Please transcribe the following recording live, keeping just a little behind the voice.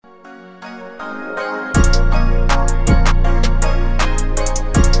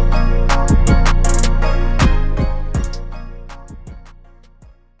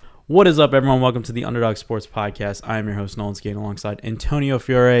What is up, everyone? Welcome to the Underdog Sports Podcast. I am your host, Nolan Skate, alongside Antonio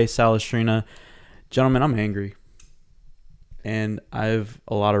Fiore, Salestrina. Gentlemen, I'm angry. And I have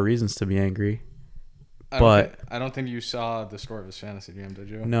a lot of reasons to be angry. I don't think you saw the score of his fantasy game, did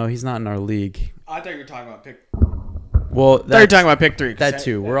you? No, he's not in our league. I thought you were talking about pick. Well, I thought you were talking about pick 3. That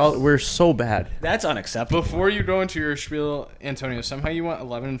too. We're so bad. That's unacceptable. Before you go into your spiel, Antonio, somehow you went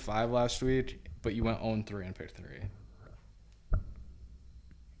 11-5 last week, but you went 0-3 in pick 3.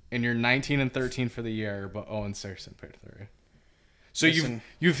 And you're 19-13 for the year, but 0-6 in pick 3. So Listen,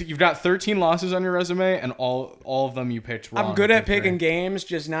 you've got 13 losses on your resume, and all of them you picked wrong. I'm good at picking games,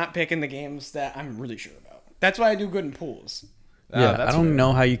 just not picking the games that I'm really sure about. That's why I do good in pools. Yeah, I don't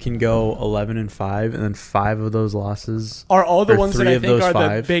know how you can go 11-5 and then 5 of those losses Are all the ones that I think are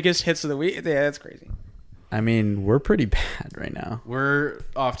five. the biggest hits of the week? Yeah, that's crazy. I mean, we're pretty bad right now. We're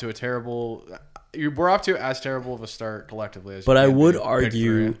off to a terrible. We're off to as terrible of a start collectively as. But I would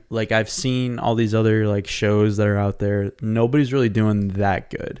argue, like, I've seen all these other like shows that are out there. Nobody's really doing that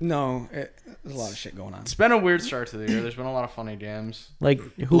good. No, there's a lot of shit going on. It's been a weird start to the year. There's been a lot of funny games. Like,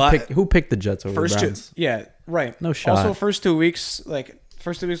 who picked the Jets over the Browns? Yeah, right. No shot. Also, first 2 weeks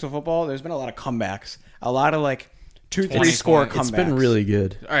of football, there's been a lot of comebacks. A lot of like 2-3 score comebacks. It's been really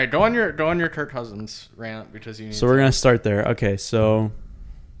good. All right, go on your Kirk Cousins rant because you need. So we're gonna start there. Okay, so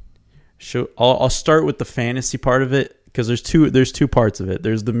I'll start with the fantasy part of it because there's two parts of it.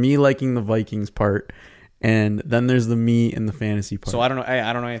 There's the me liking the Vikings part, and then there's the me and the fantasy part. So I don't know.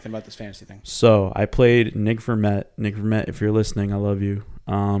 I don't know anything about this fantasy thing. So I played Nick Vermette. Nick Vermette, if you're listening, I love you.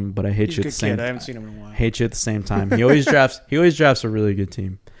 But I hate you at the same. I haven't seen him in a while. Hate you at the same time. He always drafts a really good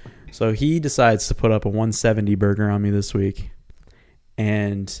team. So he decides to put up a 170 burger on me this week,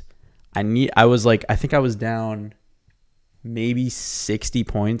 and I think I was down maybe 60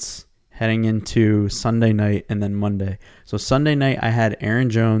 points heading into Sunday night and then Monday. So Sunday night I had Aaron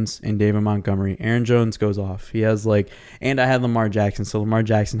Jones and David Montgomery. Aaron Jones goes off. He has and I had Lamar Jackson. So Lamar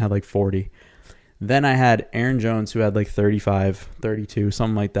Jackson had 40. Then I had Aaron Jones who had 35, 32,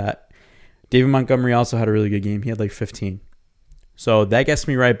 something like that. David Montgomery also had a really good game. He had 15. So that gets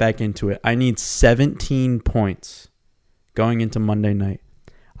me right back into it. I need 17 points going into Monday night.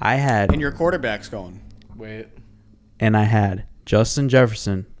 And your quarterback's going. Wait. And I had Justin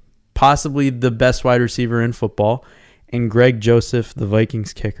Jefferson, possibly the best wide receiver in football, and Greg Joseph, the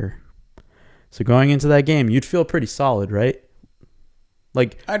Vikings kicker. So going into that game, you'd feel pretty solid, right?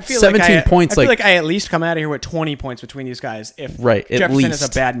 I'd feel 17 points. I feel like I at least come out of here with 20 points between these guys if Jefferson has a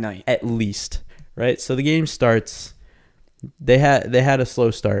bad night. At least, right? So the game starts. They had a slow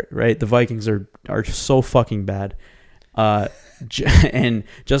start, right? The Vikings are so fucking bad. And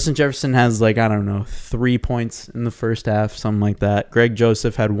Justin Jefferson has 3 points in the first half, something like that. Greg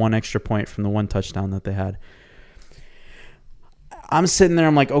Joseph had 1 extra point from the 1 touchdown that they had. I'm sitting there,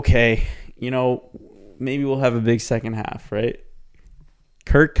 I'm like, okay, maybe we'll have a big second half, right?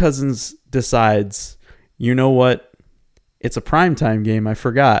 Kirk Cousins decides, you know what? It's a primetime game. I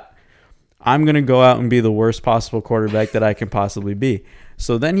forgot. I'm going to go out and be the worst possible quarterback that I can possibly be.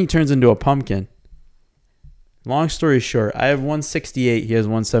 So then he turns into a pumpkin. Long story short, I have 168. He has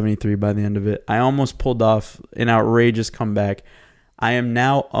 173 by the end of it. I almost pulled off an outrageous comeback. I am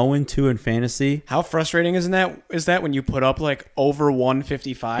now 0-2 in fantasy. How frustrating is that when you put up over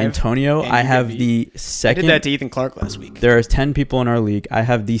 155? Antonio, I have the second. I did that to Ethan Clark last week. There are 10 people in our league. I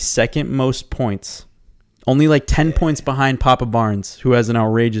have the second most points. Only 10 points behind Papa Barnes, who has an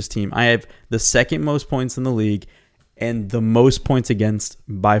outrageous team. I have the second most points in the league and the most points against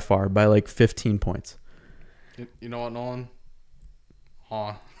by far, by 15 points. You know what, Nolan?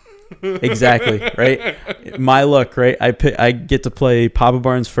 Huh. Exactly, right? My luck, right? I get to play Papa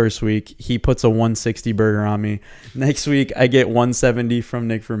Barnes first week. He puts a 160 burger on me. Next week, I get 170 from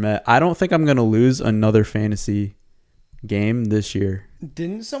Nick Vermette. I don't think I'm going to lose another fantasy game this year.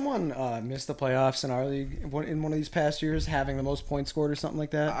 Didn't someone miss the playoffs in our league in one of these past years, having the most points scored or something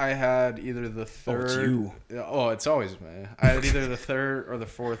like that? I had either the third. Oh, it's you. Oh, it's always me. I had either the third or the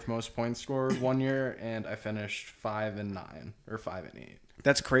fourth most points scored one year, and I finished 5-9 or 5-8.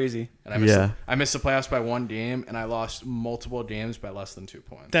 That's crazy. And I missed the playoffs by 1 game, and I lost multiple games by less than 2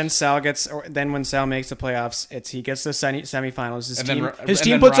 points. Then when Sal makes the playoffs, he gets the semifinals. His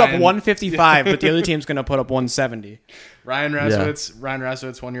team puts up 155, but the other team's going to put up 170. Ryan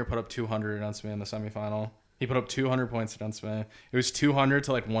Razowitz 1 year put up 200 against me in the semifinal. He put up 200 points against me. It was 200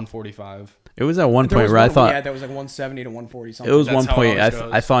 to like 145. It was at one There point was where I one- thought yeah, that was like 170 to 140 it something. was That's one how it point. always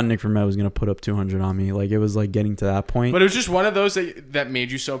goes. I thought Nick Vermette was gonna put up 200 on me. Like it was like getting to that point. But it was just one of those that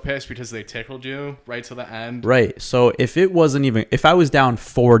made you so pissed because they tickled you right to the end. Right. So if it wasn't even if I was down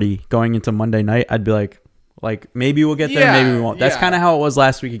 40 going into Monday night, I'd be like maybe we'll get there, Yeah, maybe we won't. That's yeah. kind of how it was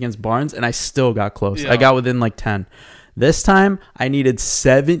last week against Barnes, and I still got close. Yeah. I got within like 10. This time I needed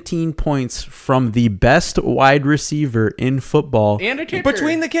 17 points from the best wide receiver in football And a kicker.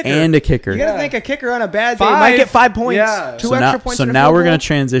 Between the kicker. and a kicker. You got to Yeah. think a kicker on a bad day 5. might get 5 points. Yeah. Two so extra now, points. so in a now field we're goal. gonna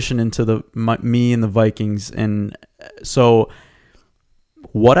transition into me and the Vikings, and so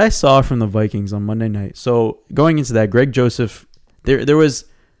what I saw from the Vikings on Monday night. So going into that, Greg Joseph, there was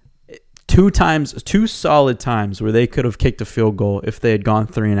two solid times where they could have kicked a field goal if they had gone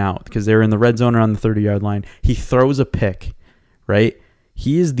 3 and out because they were in the red zone or on the 30-yard line. He throws a pick, right?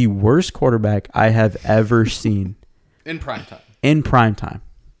 He is the worst quarterback I have ever seen In prime time. in prime time,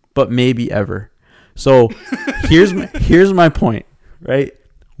 but maybe ever. So here's my point, right?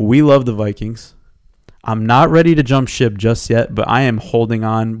 We love the Vikings. I'm not ready to jump ship just yet, but I am holding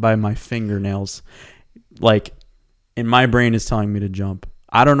on by my fingernails. Like, and my brain is telling me to jump.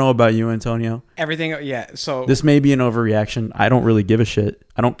 I don't know about you, Antonio. Everything, yeah. So This may be an overreaction. I don't really give a shit.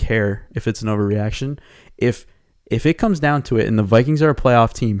 I don't care if it's an overreaction. If it comes down to it and the Vikings are a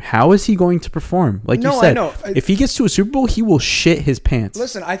playoff team, how is he going to perform? Like No, you I said, know. if he gets to a Super Bowl, he will shit his pants.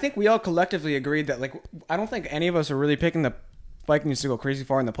 listen, I think we all collectively agreed that like I don't think any of us are really picking the Vikings to go crazy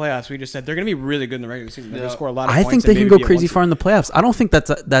far in the playoffs. We just said they're going to be really good in the regular season. They're going Yeah. to score a lot of I points. think and they can maybe go be a crazy 1-seed. far in the playoffs. I don't think that's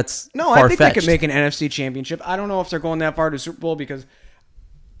No, I think they far-fetched. could make an NFC championship. I don't know if they're going that far to Super Bowl because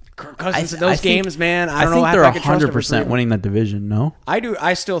Kirk Cousins in those think- games, man. I I don't think know if they're I could trust 100% winning that division. No, I do.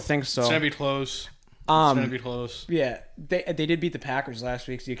 I still think so. It's going to be close. It's going to Um, be close. yeah, they did beat the Packers last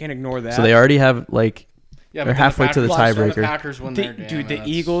week, so you can't ignore that. so they already have like Yeah, they're but then halfway to the Packers- tiebreaker. The Packers win their game. Dude, the and that's-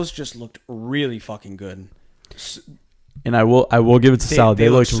 Eagles just looked really fucking good. and I will give it to Salad. They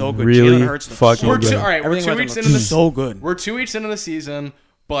look looked so good. really Jalen Hurts looked fucking We're so good. two, all right, we're Everything 2 about them weeks looked into the so good. We're 2 weeks into the season,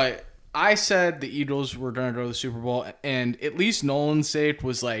 but I said the Eagles were going to go to the Super Bowl, and at least Nolan's sake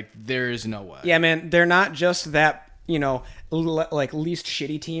was like, there is no way. Yeah, man, they're not just that, like least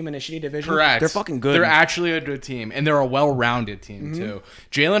shitty team in a shitty division. Correct. They're fucking good. They're actually a good team, and they're a well-rounded Mm-hmm. team too.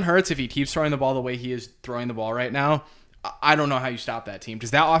 Jalen Hurts, if he keeps throwing the ball the way he is throwing the ball right now, I don't know how you stop that team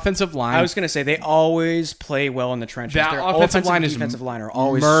because that offensive line. I was gonna say they always play well in the trenches. that Their offensive line and is defensive line are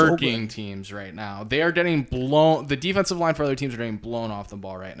always so good. murking teams right now. They are getting blown. The defensive line for other teams are getting blown off the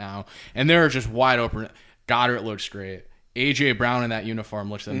ball right now, and they're just wide open. Goddard looks great. AJ Brown in that uniform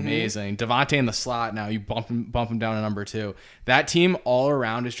looks amazing. Devontae in the slot now. You bump him down to number 2. That team all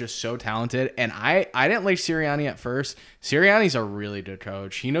around is just so talented. And I didn't like Sirianni at first. Sirianni's a really good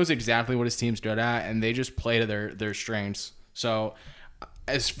coach. He knows exactly what his team's good at, and they just play to their strengths. So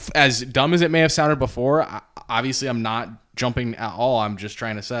as dumb as it may have sounded before, obviously I'm not jumping at all. I'm just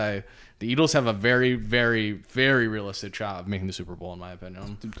trying to say the Eagles have a very, very, very realistic shot of making the Super Bowl, in my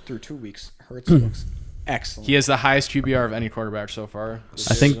opinion. Through 2 weeks. Hurts looks excellent. He has the highest QBR of any quarterback so far.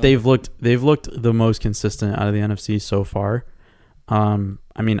 I think they've looked the most consistent out of the NFC so far.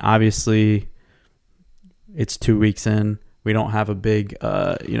 I mean, obviously, it's 2 weeks in. We don't have a big,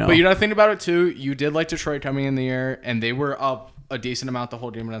 But you got to think about it too. You did like Detroit coming in the year, and they were up a decent amount the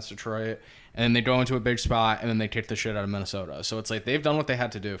whole game against Detroit. And then they go into a big spot, and then they kick the shit out of Minnesota. So it's like they've done what they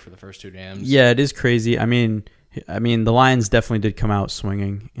had to do for the first 2 games. Yeah, it is crazy. I mean, the Lions definitely did come out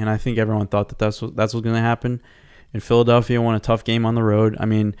swinging, and I think everyone thought that that's what going to happen. And Philadelphia won a tough game on the road. I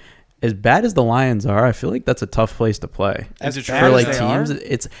mean, as bad as the Lions are, I feel like that's a tough place to play. As As a bad For as like they teams, are?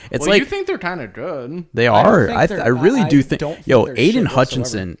 it's Well, like you think they're kind of good. they I don't are. think I they're- really do I think. don't think Yo, they're Aiden shit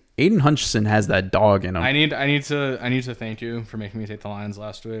Hutchinson. Aiden Hutchinson has that dog in him. I need to thank you for making me take the Lions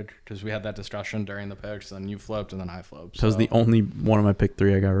last week because we had that discussion during the picks, and you flipped, and then I flipped. That was the only one of my pick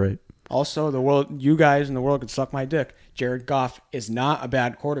 3 I got right. Also, the world, you guys in the world could suck my dick. Jared Goff is not a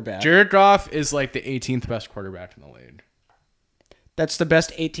bad quarterback. Jared Goff is like the 18th best quarterback in the league. That's the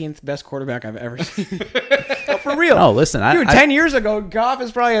best 18th best quarterback I've ever seen. No, for real. No, listen, Dude, I 10 years ago, Goff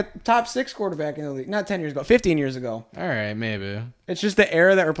is probably a top 6 quarterback in the league. Not 10 years ago, 15 years ago. All right, maybe. It's just the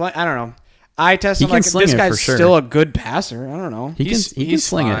era that we're playing. I don't know. I test him can like sling this it guy's for sure. still a good passer. I don't know. he can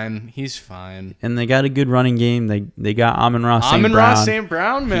sling it. fine. He's fine. And they got a good running game. They got Amon-Ra St. Amon-Ra Brown. St.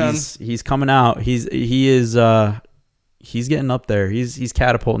 Brown, man. He's coming out. He's getting up there. He's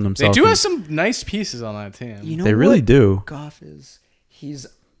catapulting They himself. do And have some nice pieces on that team. You know They really what do. Goff is? He's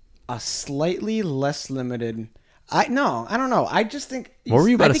a slightly less limited. I don't know. I just think. What were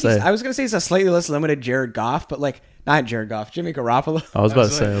you about to say? I was gonna say he's a slightly less limited Jared Goff, but like not Jared Goff, Jimmy Garoppolo. I was about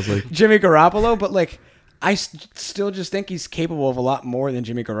to say. I was like, Jimmy Garoppolo, but like I still just think he's capable of a lot more than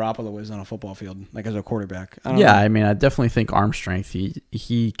Jimmy Garoppolo is on a football field, like as a quarterback. I don't Yeah, know. I mean, I definitely think arm strength.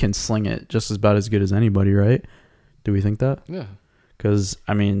 He can sling it just about as good as anybody, right? Do we think that? Yeah. Because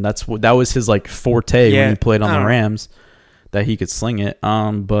I mean, that was his like forte Yeah, when he played on I the don't know. Rams, that he could sling it.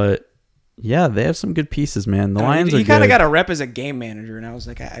 But yeah, they have some good pieces, man. The Lions are He kind of good. got a rep as a game manager, and I was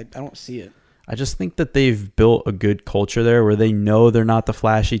like, I don't see it. I just think that they've built a good culture there where they know they're not the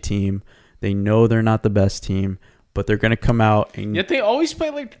flashy team. They know they're not the best team, but they're going to come out and Yet they always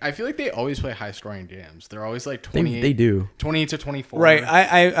play like I feel like they always play high scoring games. They're always like 28. they do. 28 to 24. Right.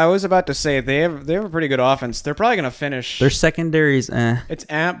 I was about to say they have a pretty good offense. They're probably going to finish. Their secondaries, It's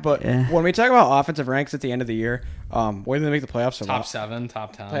amp, but Eh. when we talk about offensive ranks at the end of the year, whether they make the playoffs or Top not, 7,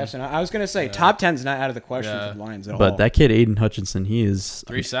 top 10. playoffs or not, I was going to say top 10's not out of the question for the Lions at all. but that kid Aiden Hutchinson,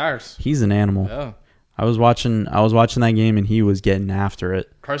 3 stars. he's an animal. Yeah. I was watching that game and he was getting after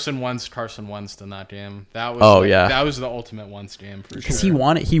it. Carson Wentz in that game. That was yeah. That was the ultimate Wentz game for Because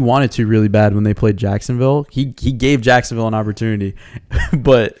sure. he wanted to really bad when they played Jacksonville. He gave Jacksonville an opportunity,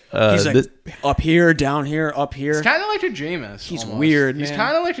 but he's like up here, down here, up here. He's kind of like a Jameis. He's almost. weird, He's man.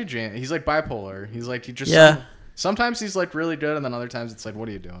 kind of like a Jameis. He's like bipolar. He's like he just Yeah. Sometimes he's like really good, and then other times it's like, what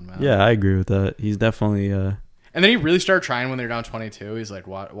are you doing, man? yeah, I agree with that. He's definitely. And then he really started trying when they're down 22. He's like,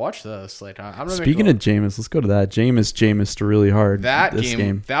 watch this. Like I'm gonna Speaking of Jameis, let's go to that. Jameis really hard that this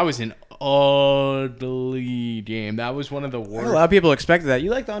game, that was an ugly game. That was one of the A worst. lot of people expected that.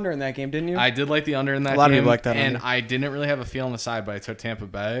 You liked the under in that game, didn't you? I did like the under in that A lot of game, people liked that and under. I didn't really have a feel on the side, but I took Tampa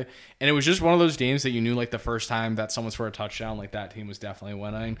Bay, and it was just one of those games that you knew like the first time that someone scored a touchdown, like that team was definitely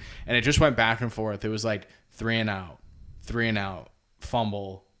winning, and it just went back and forth. It was like 3 and out,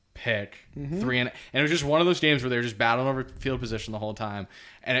 fumble, pick, 3 and it was just one of those games where they were just battling over field position the whole time,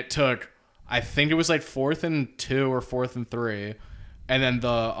 and it took, I think it was like 4th and 2 or 4th and 3, and then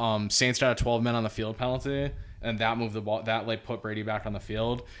the Saints got a 12 men on the field penalty. And that moved the ball. That like put Brady back on the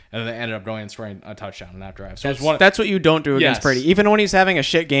field, and then they ended up going and scoring a touchdown in that drive. So that's what you don't do against Yes. Brady. Even when he's having a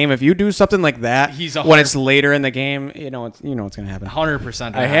shit game, if you do something like that, He's when it's later in the game, you know what's going to happen.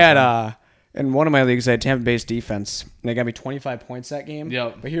 100%. I had in one of my leagues, I had Tampa Bay's defense, and they got me 25 points that game.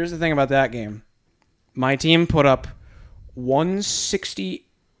 Yep. But here's the thing about that game: my team put up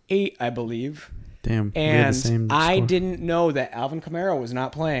 168, I believe, damn. We had the and same I score. didn't know that Alvin Kamara was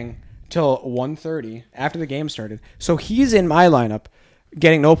not playing till 1:30 after the game started. So he's in my lineup,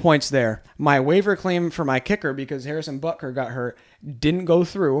 getting no points there. My waiver claim for my kicker, because Harrison Butker got hurt, didn't go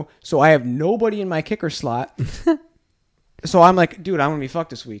through. So I have nobody in my kicker slot. So I'm like, dude, I'm gonna be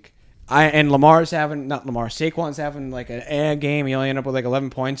fucked this week. Saquon's having like a game. He only ended up with like 11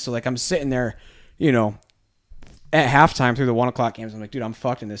 points. So like I'm sitting there, at halftime through the 1:00 games. I'm like, dude, I'm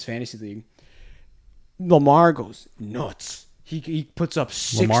fucked in this fantasy league. Lamar goes nuts. He puts up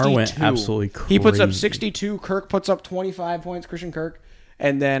 62. Lamar went absolutely He puts up crazy. 62. Kirk puts up 25 points. Christian Kirk,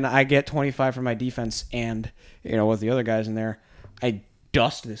 and then I get 25 for my defense. And with the other guys in there, I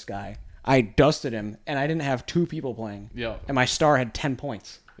dust this guy. I dusted him, and I didn't have 2 people playing. Yeah. And my star had 10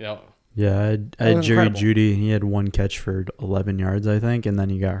 points. Yeah. Yeah, I That had was Jerry incredible. Jeudy. He had 1 catch for 11 yards, I think, and then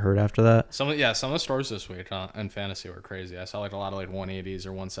he got hurt after that. Some of the stores this week in fantasy were crazy. I saw like a lot of like 180s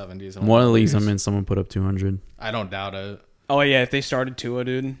or 170s. And One of the leagues I'm in, someone put up 200. I don't doubt it. Oh yeah, if they started Tua,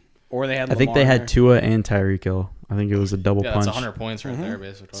 dude, or they had. I think Lamar they in had there. Tua and Tyreek Hill. I think it was a double Yeah, punch. that's 100 points right there,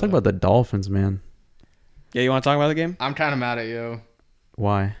 basically. Let's talk about the Dolphins, man. Yeah, you want to talk about the game? I'm kind of mad at you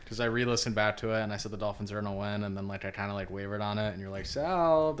Why? because I re-listened back to it and I said the Dolphins are gonna win, and then like I kind of like wavered on it, and you're like,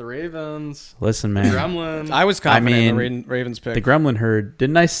 Sal, the Ravens, Listen, the man. Gremlin. I was confident in mean, the Ravens pick. The Gremlin herd.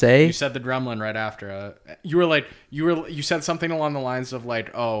 Didn't I say? You said the Gremlin right after it. You said something along the lines of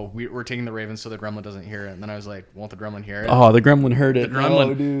like, oh, we're taking the Ravens so the Gremlin doesn't hear it, and then I was like, won't the Gremlin hear it? Oh, the Gremlin heard the it.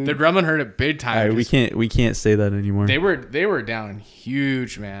 Gremlin heard it big time. All right, because we can't say that anymore. They were down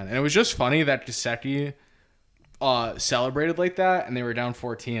huge, man, and it was just funny that Gesicki celebrated like that, and they were down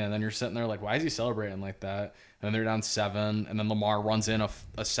 14, and then you're sitting there like, why is he celebrating like that? And then they're down 7, and then Lamar runs in a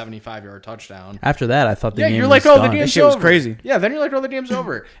 75-yard touchdown. After that, I thought the Yeah, game you're was like, oh, the done. game's That shit was over. crazy. Yeah, then you're like, oh, the game's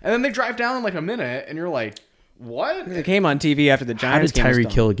over, and then they drive down in like a minute, and you're like, what? It came on TV after the How Giants did game was Tyreek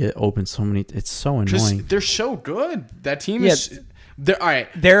done. Hill get open so many? It's so annoying. Just they're so good. That team is. They're all right.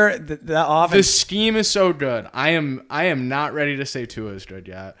 They're the The offense. scheme is so good. I am not ready to say Tua is good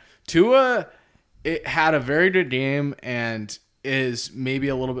yet. Tua, it had a very good game and is maybe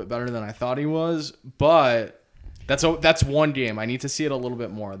a little bit better than I thought he was, but that's one game. I need to see it a little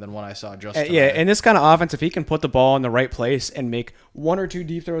bit more than what I saw just Yeah, tonight. and this kind of offense, if he can put the ball in the right place and make 1 or 2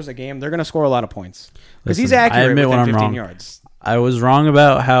 deep throws a game, they're going to score a lot of points. Because he's Listen, I accurate admit within when I'm 15 wrong. yards. I was wrong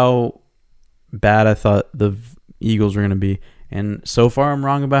about how bad I thought the Eagles were going to be, And so far, I'm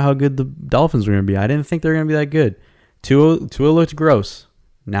wrong about how good the Dolphins were going to be. I didn't think they were going to be that good. Tua looked gross.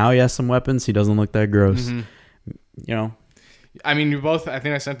 Now he has some weapons. He doesn't look that gross. Mm-hmm. You know, I mean, you both. I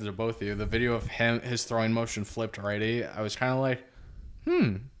think I sent it to both of you. The video of his throwing motion flipped righty. I was kind of like,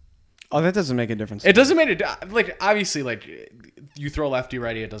 Oh, that doesn't make a difference. It doesn't make it like obviously like you throw lefty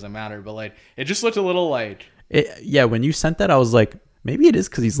righty, it doesn't matter. But like it just looked a little like yeah. When you sent that, I was like, maybe it is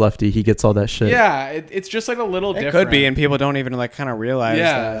because he's lefty. He gets all that shit. yeah, it's just like a little It different. could be, and people don't even like kind of realize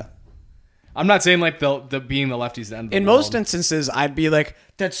Yeah. that. I'm not saying like the being the lefty's the end. Of the In world. most instances, I'd be like,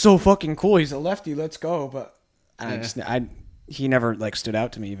 "That's so fucking cool. He's a lefty. Let's go." But he never like stood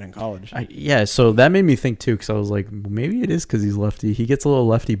out to me even in college. Yeah. So that made me think too, because I was like, maybe it is because he's lefty. He gets a little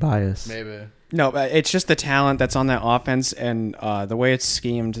lefty bias. maybe. No, but it's just the talent that's on that offense, and the way it's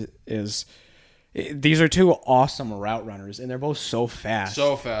schemed is. These are two awesome route runners, and they're both so fast.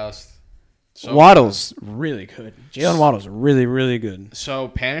 So fast. So Waddle's really good. Jalen Waddle's really, really good. So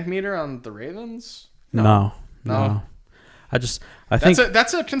panic meter on the Ravens. No. No. I think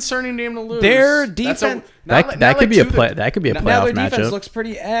That's a concerning game to lose. Their That's a- defense- not that could like be a to the- play. That could be a Now playoff their defense matchup. looks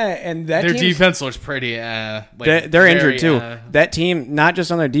pretty and that Their team's- defense looks pretty. Like They're very, injured too. That team, not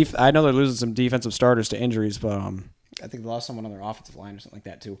just on their def. I know they're losing some defensive starters to injuries, but I think they lost someone on their offensive line or something like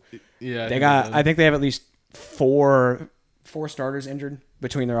that too. Yeah, They got. I think they have at least four starters injured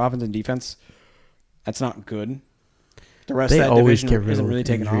between their offense and defense. That's not good. The rest They of that always division get rid isn't of really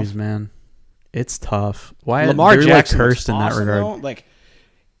taking injuries, off. man. It's tough. Why Lamar they're Jackson like looks cursed in that awesome, regard? though. Like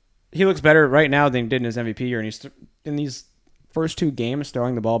he looks better right now than he did in his MVP year, and he's in these first two games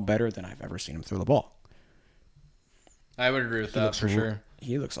throwing the ball better than I've ever seen him throw the ball. I would agree with that for sure.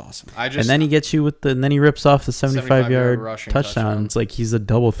 He looks awesome. I just And then he gets you with and then he rips off the 75-yard rushing touchdown. It's like he's a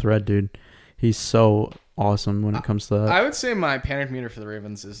double threat, dude. He's so awesome when it comes to that. I would say my panic meter for the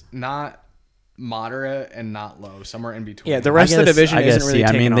Ravens is not moderate and not low, somewhere in between. Yeah, the rest of the division isn't really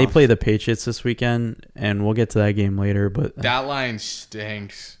I mean, taking they off. play the Patriots this weekend, and we'll get to that game later, but that line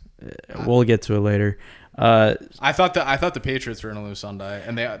stinks. we'll get to it later. I thought the Patriots were gonna lose Sunday,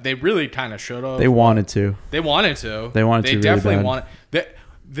 and they really kind of should have. They wanted to. They wanted to. They wanted to They really definitely bad. wanted.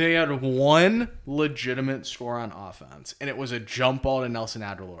 They had one legitimate score on offense, and it was a jump ball to Nelson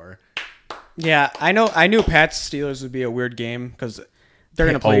Aguilar. Yeah, I know. I knew Pats Steelers would be a weird game because they're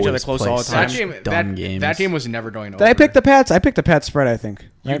going to play each other always close play all the such time. That game, dumb games. that game was never going over. Did I pick the Pats? I picked the Pats spread, I think.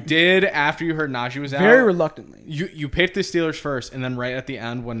 You Right? did after you heard Najee was out. Very reluctantly. You picked the Steelers first, and then right at the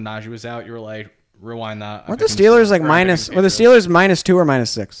end when Najee was out, you were like, rewind that. Weren't the Steelers like minus? Were the Steelers -2 or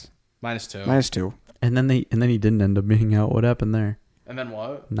 -6? -2? -2. And then he didn't end up being out. What happened there? And then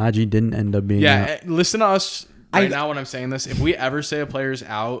what? Najee didn't end up being out. Yeah, listen to us right now when I'm saying this. If we ever say a player's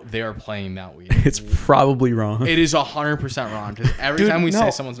out, they are playing that week. It's probably wrong. It is 100% wrong because every Dude, time we no.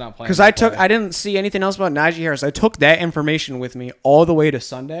 say someone's not playing, Because they I play. didn't see anything else about Najee Harris. I took that information with me all the way to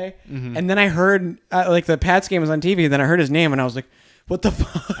Sunday, and then I heard like the Pats game was on TV. Then I heard his name, and I was like, "What the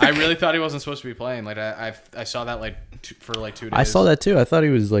fuck?" I really thought he wasn't supposed to be playing. Like I saw that like for like 2 days. I saw that too. I thought he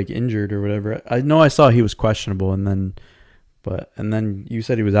was like injured or whatever. I know I saw he was questionable, and then you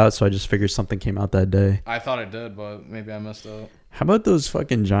said he was out, so I just figured something came out that day. I thought it did, but maybe I missed it. How about those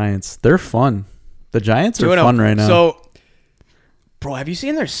fucking Giants? They're fun. The Giants are 2-0. fun right now. So, bro, have you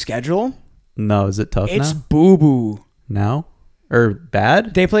seen their schedule? No, is it tough It's now? boo boo. Now or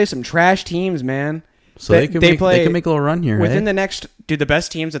bad? They play some trash teams, man. So they could make a little run here. Within Right? the next, dude, the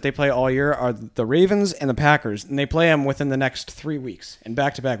best teams that they play all year are the Ravens and the Packers, and they play them within the next 3 weeks in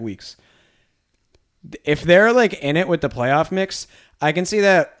back-to-back weeks. If they're like in it with the playoff mix, I can see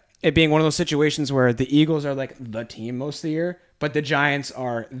that it being one of those situations where the Eagles are like the team most of the year, but the Giants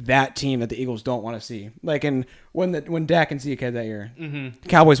are that team that the Eagles don't want to see. Like when Dak and Zeke had that year,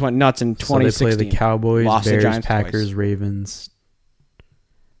 Cowboys went nuts in So they 2016. play the Cowboys, Lost to Bears, Giants Packers, twice. Ravens.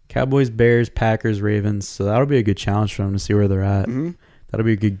 Cowboys, Bears, Packers, Ravens. So that'll be a good challenge for them to see where they're at. That'll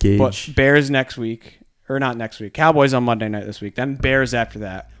be a good gauge. But Bears next week, or not next week. Cowboys on Monday night this week. Then Bears after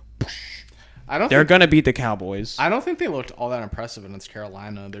that. They're gonna beat the Cowboys. I don't think they looked all that impressive against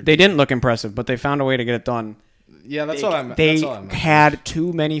Carolina. They didn't look impressive, but they found a way to get it done. Yeah, that's all I'm. They That's all I'm had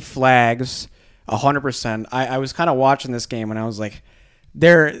too many flags. 100%. I was kind of watching this game and I was like,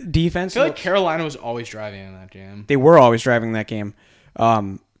 their defense. I feel like Carolina was always driving in that game. They were always driving that game.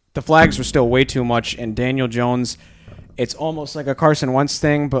 The flags were still way too much, and Daniel Jones. It's almost like a Carson Wentz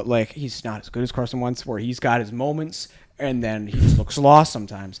thing, but like he's not as good as Carson Wentz, where he's got his moments and then he just looks lost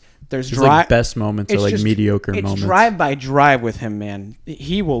sometimes. There's His like best moments are it's like just- mediocre it's moments. drive by drive with him, man.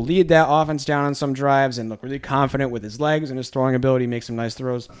 He will lead that offense down on some drives and look really confident with his legs and his throwing ability, make some nice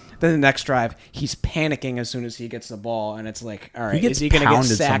throws. Then the next drive, he's panicking as soon as he gets the ball, and it's like, all right, He gets is he going to get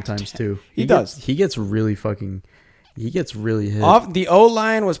pounded sacked? sometimes too. He does. He gets really fucking. He gets really hit. Off the O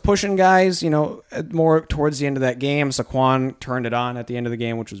line was pushing guys, more towards the end of that game. Saquon turned it on at the end of the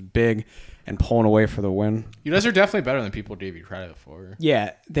game, which was big, and pulling away for the win. You guys are definitely better than people gave you credit for.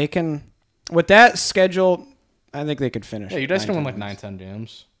 Yeah, they can. With that schedule, I think they could finish. Yeah, you guys can win like 9-10 9-10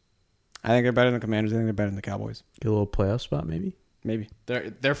 games. I think they're better than the Commanders. I think they're better than the Cowboys. Get a little playoff spot, maybe. Maybe.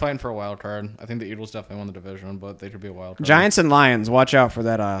 They're fighting for a wild card. I think the Eagles definitely won the division, but they could be a wild card. Giants and Lions, watch out for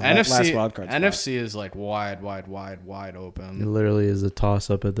that NFC, last wild card spot. NFC is like wide It open. literally is a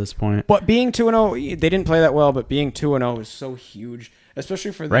toss-up at this point. But being 2-0, they didn't play that well, but being 2-0 is so huge,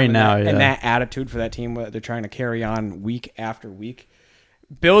 especially for them Right now, yeah. and that attitude for that team that they're trying to carry on week after week.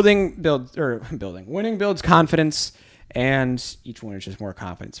 Winning builds confidence, and each one is just more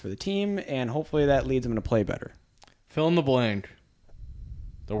confidence for the team, and hopefully that leads them to play better. Fill in the blank.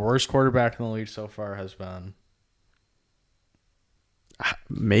 The worst quarterback in the league so far has been.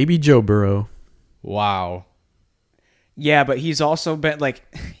 Maybe Joe Burrow. Wow. Yeah, but he's also been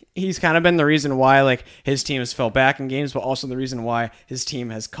he's kind of been the reason why his team has fell back in games, but also the reason why his team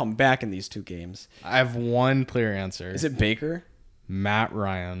has come back in these two games. I have one clear answer. Is it Baker? Matt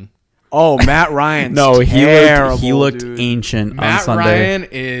Ryan. Oh, Matt Ryan. No, terrible, he looked dude. ancient on Matt Sunday. Ryan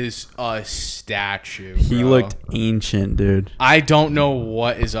is a statue. He bro. looked ancient, dude. I don't know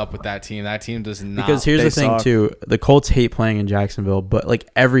what is up with that team. That team does not. Because here's They the thing suck. too: the Colts hate playing in Jacksonville, but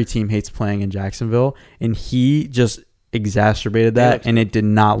every team hates playing in Jacksonville, and he just exacerbated that, and it did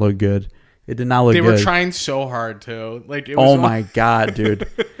not look good. It did not look they good. were trying so hard too. It was Oh my god, dude!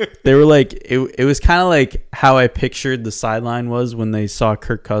 They were it was kind of like how I pictured the sideline was when they saw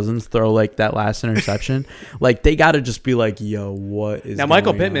Kirk Cousins throw that last interception. They got to just be yo, what is Now,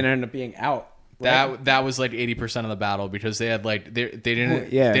 Michael going Pittman on? ended up being out. right? That was 80% of the battle because they had they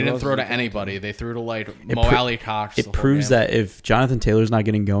didn't Yeah, they it didn't was throw to like- anybody. They threw to Mo Alley Cox. the It whole proves game. that if Jonathan Taylor's not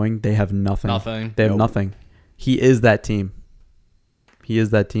getting going, they have nothing. Nothing. They have Nope. nothing. He is that team. He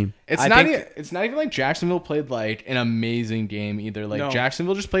is that team. It's I not. think- It's not even like Jacksonville played an amazing game either. No.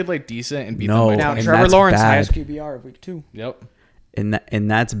 Jacksonville just played decent and beat No. them. by Now, and 20. Trevor that's Lawrence, bad. highest QBR of week 2. Yep. And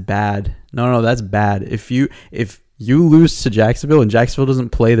that's bad. No, that's bad. If you lose to Jacksonville and Jacksonville doesn't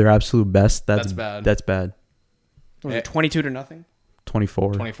play their absolute best, that's bad. That's bad. Was it 22-0?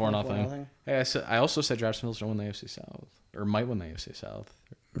 24. 24-0. Hey, I also said Jacksonville's going to win the AFC South or might win the AFC South.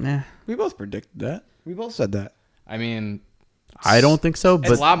 Nah, We both predicted that. We both said that. I mean, I don't think so.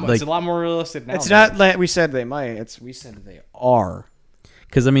 But it's a lot more realistic now. It's not like we said they might. We said they are.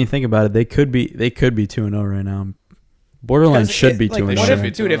 because think about it. They could be 2-0 right now. Borderline should be 2-0. they What should if,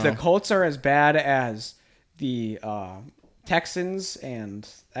 be dude, if the 2-0. Colts are as bad as the Texans and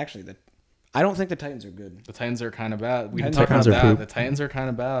actually I don't think the Titans are good. The Titans are kind of bad. We Titans can talk about are that. poop. The Titans are kind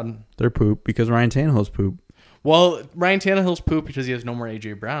of bad. They're poop because Ryan Tannehill's poop. Well, Ryan Tannehill's poop because he has no more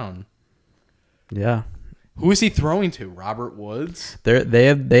AJ Brown. Yeah. Who is he throwing to? Robert Woods? They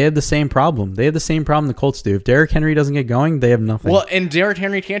have the same problem. They have the same problem the Colts do. If Derrick Henry doesn't get going, they have nothing. Well, and Derrick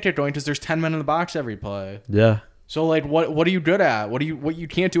Henry can't get going because there's 10 men in the box every play. Yeah. So what are you good at? What you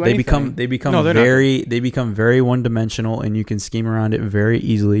can't do They anything. become No, they're not. they become very one dimensional, and you can scheme around it very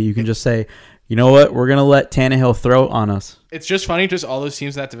easily. You can just say, you know what, we're gonna let Tannehill throw on us. It's just funny just all those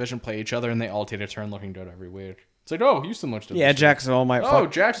teams in that division play each other and they all take a turn looking good every week. It's like, oh, Houston looks good. Yeah, this week. Jacksonville might. Oh,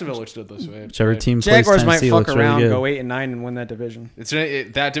 fuck. Jacksonville looks good this week. Whichever Right. team plays Jaguars might Tennessee fuck looks really around, good. go 8-9, and win that division.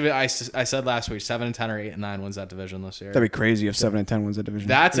 That division. I said last week 7-10 or 8-9 wins that division this year. That'd be crazy if 7-10 wins that division.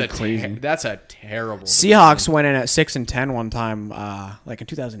 That's That'd be crazy. That's a terrible. Seahawks went in at 6-10 one time, in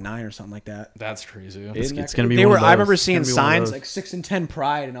 2009 or something like that. That's crazy. It's gonna be They one were. of I those. remember It's seeing gonna be one of signs those. like 6-10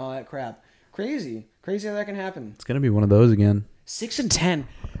 pride and all that crap. Crazy how that can happen. It's gonna be one of those again. 6-10.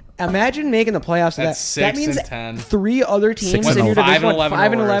 Imagine making the playoffs. Of That's that. That 6 means and 10. 3 other teams 6 in and your 5 division and 11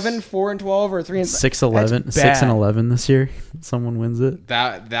 5 and or 11, worse. 4 and 12, or 3 and 6-11, That's 6 and bad. 11 this year. Someone wins it.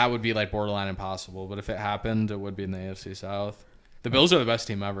 That would be borderline impossible. But if it happened, it would be in the AFC South. The Bills are the best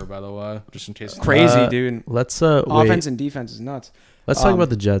team ever, by the way. Just in case. Crazy, dude. Let's Offense wait. and defense is nuts. Let's talk about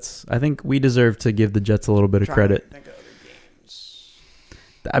the Jets. I think we deserve to give the Jets a little bit of credit.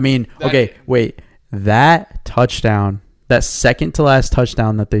 I mean, okay, wait. That touchdown, that second to last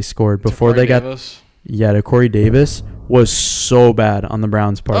touchdown that they scored before they got to Corey Davis was so bad on the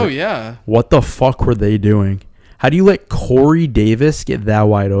Browns' part. Oh yeah. What the fuck were they doing? How do you let Corey Davis get that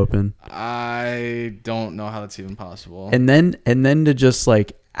wide open? I don't know how that's even possible. And then to just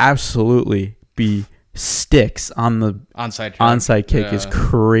absolutely be sticks on the onside kick is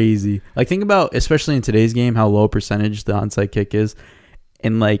crazy. Think about, especially in today's game, how low percentage the onside kick is.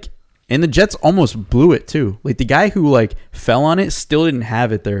 And the Jets almost blew it too. The guy who fell on it still didn't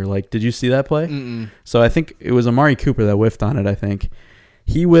have it there. Did you see that play? Mm-mm. So I think it was Amari Cooper that whiffed on it. I think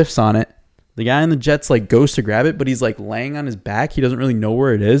he whiffs on it. The guy on the Jets like goes to grab it, but he's like laying on his back. He doesn't really know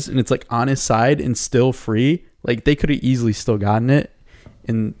where it is, and it's like on his side and still free. Like they could have easily still gotten it,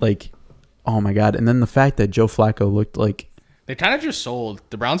 and like, oh my god! And then the fact that Joe Flacco looked like They kind of just sold.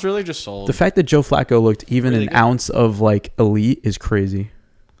 The Browns really just sold. the fact that Joe Flacco looked even Really an good. ounce of like elite is crazy.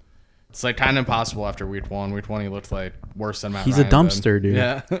 It's like kind of impossible after week 1. Week 1, he looked like worse than Matt He's a Ryan did. dumpster, dude.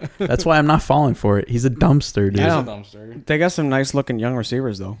 Yeah. That's why I'm not falling for it. He's a dumpster, dude. He's Yeah. a dumpster. They got some nice looking young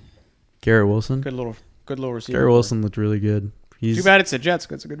receivers though. Garrett Wilson. Good little receiver. Garrett Wilson looked really good. Too He's. bad it's the Jets.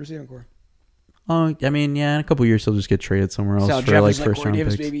 'Cause it's a good receiving core. Oh, I mean, yeah. In a couple years, he'll just get traded somewhere else Sal for like Jefferson, first Corey round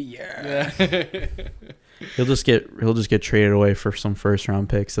Davis, picks. baby. Yeah. Yeah. He'll just get traded away for some first round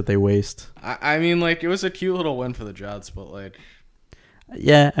picks that they waste. I mean, like, it was a cute little win for the Jets, but, like,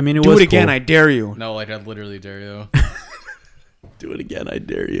 Yeah, I mean, it Do was it again, cool. I dare you. no, like, I literally dare you. Do it again, I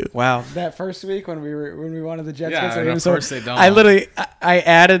dare you. Wow, that first week when we wanted the Jets, Yeah, to and win, of so course they don't. I literally I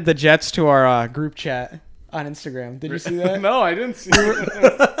added the Jets to our group chat on Instagram. Did you see that? No, I didn't see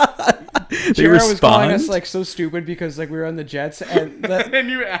it. They Jared was calling respond. us like so stupid because like we were on the Jets and And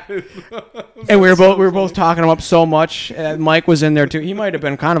you added them. and we were both talking him up so much. And Mike was in there too. He might have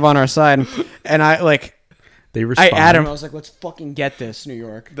been kind of on our side. And They I respond. added him. I was like, let's fucking get this, New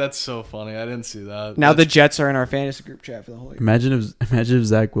York. That's so funny. I didn't see that. Now the Jets are in our fantasy group chat for the whole year. Imagine if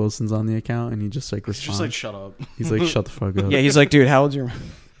Zach Wilson's on the account and he just like It's responds. just like, shut up. He's like, shut the fuck up. Yeah, he's like, dude, how old's your?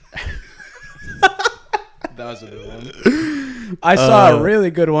 That was a good one. I saw a really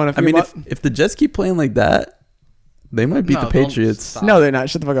good one. I mean, if the Jets keep playing like that, they might beat No, the don't Patriots. stop. No, they're not.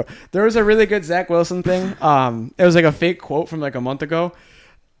 Shut the fuck up. There was a really good Zach Wilson thing. It was like a fake quote from like a month ago,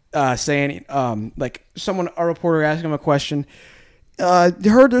 saying like a reporter asked him a question.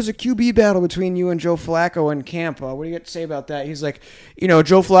 Heard there's a QB battle between you and Joe Flacco in camp. What do you got to say about that? He's like,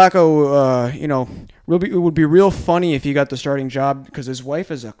 Joe Flacco, it would be real funny if he got the starting job because his wife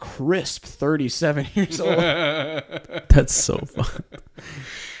is a crisp 37 years old. That's so fun.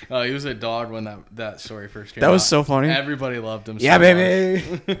 He was a dog when that story first came That out. was so funny. Everybody loved him. Yeah, so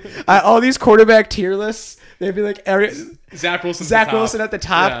baby. All these quarterback tier lists, they'd be like much. Zach Wilson. Zach Wilson at the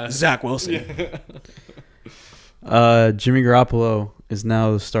top. Yeah. Zach Wilson. Jimmy Garoppolo is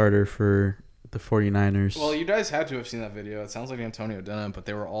now the starter for the 49ers. Well, you guys had to have seen that video. It sounds like Antonio didn't, but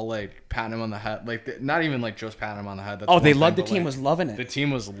they were all like patting him on the head, like not even like just patting him on the head. That's Oh, one they thing, loved. The but, team like, was loving The it.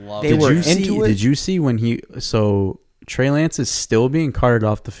 team was loving. They it. were you see? into it? Did you see when Trey Lance is still being carted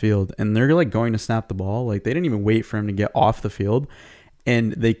off the field, and they're like going to snap the ball? Like they didn't even wait for him to get off the field,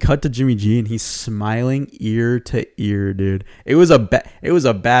 and they cut to Jimmy G, and he's smiling ear to ear, dude. It was a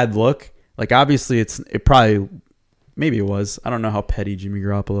bad look. Like obviously, maybe it was. I don't know how petty Jimmy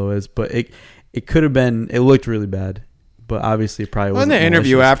Garoppolo is, but it could have been. It looked really bad, but obviously it probably Well, in wasn't. the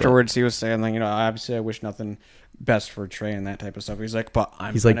interview malicious, but- afterwards, he was saying, like, obviously, I wish nothing best for Trey and that type of stuff. He's like, but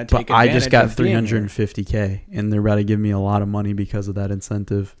He's like, gonna but take I just advantage got of being here." $350K, and they're about to give me a lot of money because of that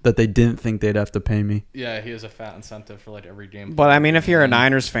incentive that they didn't think they'd have to pay me. Yeah, he has a fat incentive for like every game. But I mean, if you're a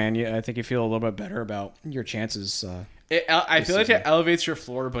Niners fan, I think you feel a little bit better about your chances. I feel like it elevates your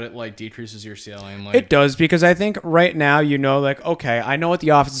floor, but it like decreases your ceiling. Like It does, because I think right now, like, okay, I know what the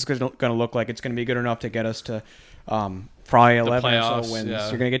offense is going to look like. It's going to be good enough to get us to probably 11 or playoffs, so wins. yeah.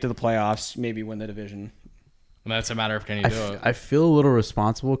 You're going to get to the playoffs, maybe win the division. and that's a matter of can you do it. I feel a little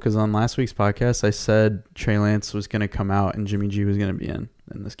responsible because on last week's podcast, I said Trey Lance was going to come out and Jimmy G was going to be in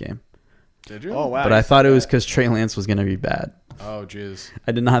this game. Did you? Oh, wow. But I thought it was because Trey Lance was going to be bad. Oh, jeez.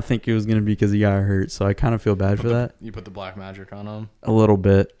 I did not think it was going to be because he got hurt, so I kind of feel bad for that You put the black magic on him. a little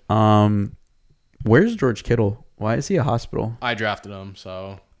bit. Where's George Kittle? Why is he at hospital? I drafted him,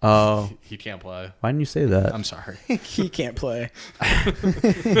 so Oh, he can't play. why didn't you say that? I'm sorry. He can't play.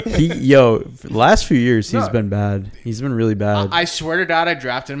 Last few years he's No. been bad. He's been really bad. I swear to God, I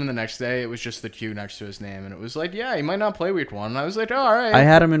drafted him, and the next day it was just the Q next to his name, and it was like, yeah, he might not play week 1. And I was like, oh, all right. I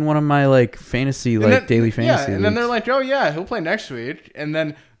had him in one of my like fantasy, And like then- daily fantasy. Yeah, and then they're leagues. like, oh yeah, he'll play next week, and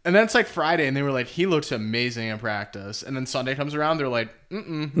then it's like Friday, and they were like, he looks amazing in practice, and then Sunday comes around, they're like, we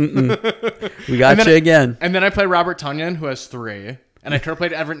got and then- you again. and then I played Robert Tunyon, who has 3. And I could have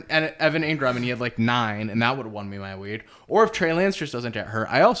played Evan Ingram, and he had like 9, and that would have won me my weed. Or if Trey Lance just doesn't get hurt,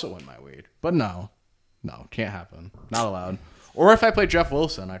 I also win my weed. But no, can't happen. Not allowed. Or if I played Jeff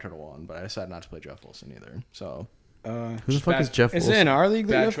Wilson, I could have won, but I decided not to play Jeff Wilson either. So Who the fuck bad- is Jeff Is Wilson? it in our league?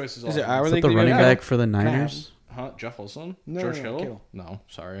 that Bad you have? choices Is all it around. our Is league? that the that you running have? back for the Niners? Jeff Wilson? No, George no, Kittle? Kittle. No,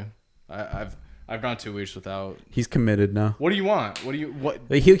 sorry. I've gone 2 weeks without. He's committed now. What do you want? What?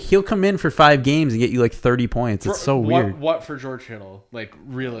 Like, he'll come in for 5 games and get you like 30 points. It's so weird. What for George Kittle? Like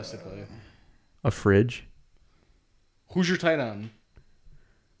realistically, A fridge? who's your tight end?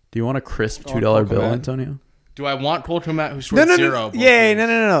 Do you want a crisp Oh, $2 bill, Clement. Antonio? Do I want Cole Kmet, who No, scored no, zero? no. both Yeah, weeks?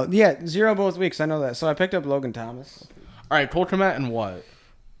 no. Yeah, 0 both weeks. I know that. So I picked up Logan Thomas. All right, Cole Kmet and what?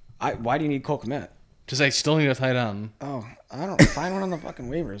 Why do you need Cole Kmet? Because I still need a tight end. Oh, I don't find one on the fucking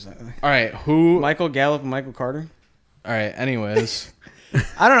waivers. All right, who? Michael Gallup and Michael Carter. All right, anyways.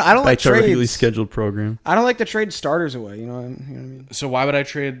 I don't know. I don't By like a regularly trades. scheduled program. I don't like to trade starters away. You know what I mean? So why would I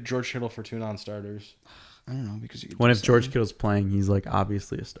trade George Kittle for 2 non-starters? I don't know because you could When do if George something. Kittle's playing, he's like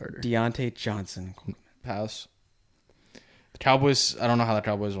obviously a starter. Deontay Johnson. Pass. The Cowboys, I don't know how the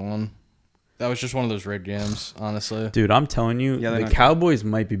Cowboys won. That was just one of those rigged games, honestly. Dude, I'm telling you, Yeah, they're the not- Cowboys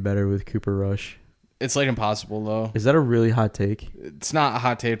might be better with Cooper Rush. It's like impossible, though. Is that a really hot take? It's not a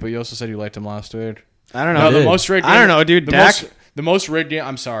hot take, but you also said you liked him last week. I don't No, know. the did. most rigged game. I don't know, dude. The Dak. most rigged game.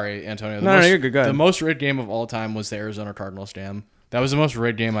 I'm sorry, Antonio. The No, most, no, you're good, go ahead. The most rigged game of all time was the Arizona Cardinals game. That was the most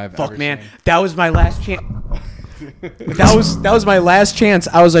rigged game I've Fuck, ever man. seen. That was my last chance. that was my last chance.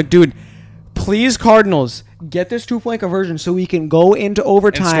 I was like, dude, please, Cardinals, get this 2-point conversion so we can go into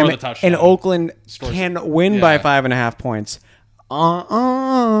overtime the touchdown. and Oakland Score- can win by yeah. 5.5 points.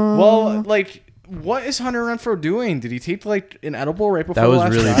 Well, like, what is Hunter Renfrow doing? Did he take like an edible right before That the was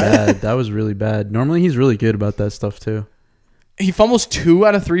last really drive? bad. That was really bad. Normally, he's really good about that stuff too. He fumbles 2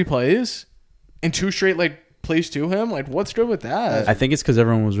 out of 3 plays, and 2 straight like plays to him. Like, what's good with that? I think it's because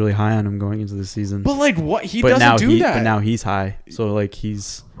everyone was really high on him going into the season. But like, what he But doesn't now do that. But now he's high, so like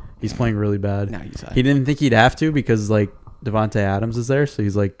he's playing really bad. Now he's high. He didn't think he'd have to because like Devontae Adams is there, so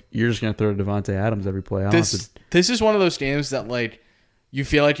he's like, you're just gonna throw to Devontae Adams every play. I don't have to. this is one of those games that like you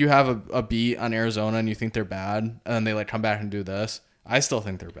feel like you have a beat on Arizona and you think they're bad, and then they like come back and do this. I still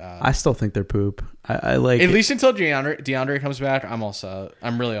think they're bad. I still think they're poop. I like. At least until DeAndre comes back, I'm all set.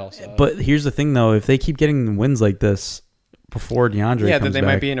 I'm really all set. But here's the thing, though: if they keep getting wins like this before DeAndre, Yeah, comes then they back,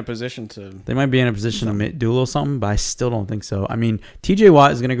 might be in a position to. They might be in a position to do a little something, but I still don't think so. I mean, TJ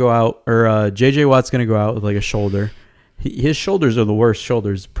Watt is going to go out, or JJ Watt's going to go out with like a shoulder. His shoulders are the worst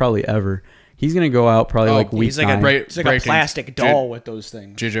shoulders probably ever. He's going to go out probably like week He's like 9. a Break- he's like a breaking- plastic doll with those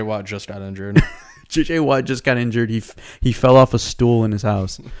things. JJ Watt just got injured. JJ Watt just got injured. He fell off a stool in his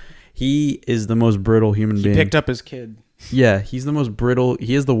house. He is the most brittle human He being. picked up his kid. Yeah, he's the most brittle.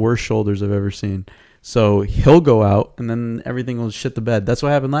 He has the worst shoulders I've ever seen. So he'll go out, and then everything will shit the bed. That's what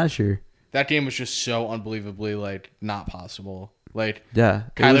happened last year. That game was just so unbelievably like not possible. Like Yeah,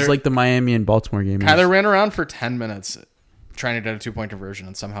 it was Kyler- like the Miami and Baltimore game. It Kyler was- ran around for 10 minutes trying to get a 2-point conversion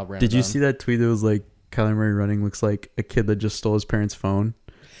and somehow ran. Did it you down. see that tweet that was like Kyler Murray running looks like a kid that just stole his parents' phone?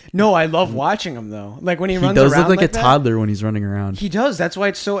 No, I love watching him though. Like when he He runs does around look like a that, toddler when he's running around. He does. That's why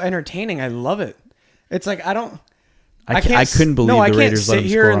it's so entertaining. I love it. It's like I don't. I couldn't believe I the can't Raiders let sit him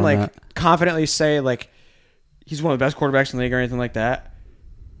here score and on like that. confidently say like he's one of the best quarterbacks in the league or anything like that.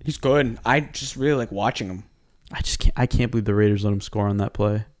 He's good. I just really like watching him. I can't believe the Raiders let him score on that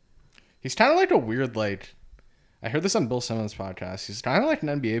play. He's kind of like a weird like. I heard this on Bill Simmons' podcast. He's kind of like an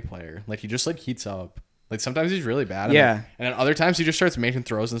NBA player. Like he just like heats up. Like sometimes he's really bad. Yeah. And then other times he just starts making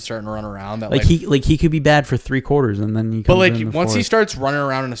throws and starting to run around. That Like he could be bad for 3 quarters and then he comes But like in the once he fourth. starts running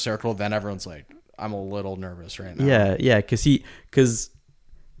around in a circle, then everyone's like, I'm a little nervous right now. Yeah, because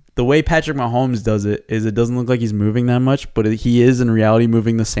the way Patrick Mahomes does it is it doesn't look like he's moving that much, but he is in reality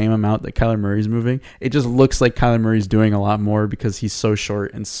moving the same amount that Kyler Murray's moving. It just looks like Kyler Murray's doing a lot more because he's so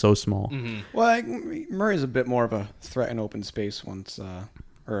short and so small. Mm-hmm. Well, like, Murray's a bit more of a threat in open space once,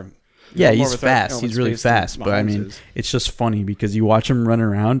 or Yeah, more he's of a threat in fast. open He's really space than fast. But I Mahomes mean, is. it's just funny because you watch him run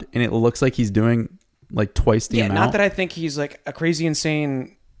around and it looks like he's doing like twice the yeah, amount. not that I think he's like a crazy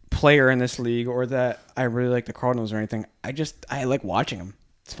insane player in this league or that I really like the Cardinals or anything. I like watching him.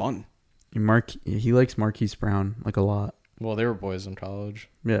 It's fun. He likes Marquise Brown like a lot. Well, they were boys in college.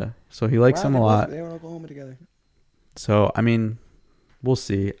 Yeah, so he likes him a lot. They were in Oklahoma together. So I mean, we'll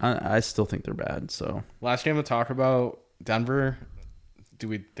see. I still think they're bad. So Last game to talk about Denver. Do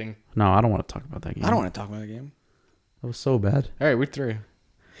we think? no, I don't want to talk about that game. I don't want to talk about the game. That was so bad. All right, week 3.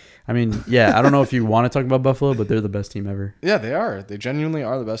 I mean, yeah, I don't know if you want to talk about Buffalo, but they're the best team ever. Yeah, they are. They genuinely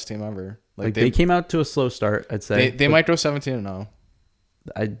are the best team ever. Like they came out to a slow start, I'd say. They but might go 17-0.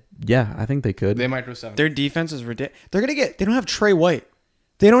 I think they could. They might go 17. Their defense is ridiculous. They don't have Trey White.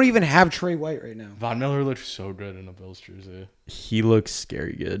 They don't even have Trey White right now. Von Miller looks so good in a Bills jersey. He looks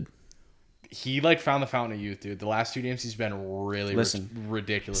scary good. He like found the fountain of youth, dude. The last 2 games he's been really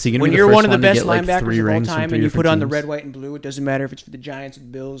ridiculous. Is he gonna When be the you're first one of the to best get, like, linebackers 3 of all rings from time 3 and you put different on the teams? red, white, and blue, it doesn't matter if it's for the Giants or the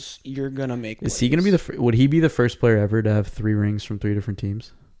Bills, you're going to make Is he going to be would he be the first player ever to have 3 rings from 3 different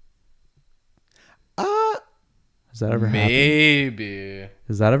teams? Has that ever happened? Maybe.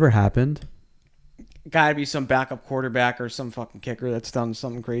 Has that ever happened? Got to be some backup quarterback or some fucking kicker that's done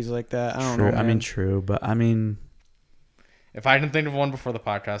something crazy like that. I don't know. I mean, true, but I mean, If I didn't think of one before the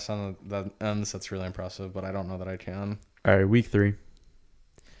podcast on the ends, that's really impressive, but I don't know that I can. All right, week 3,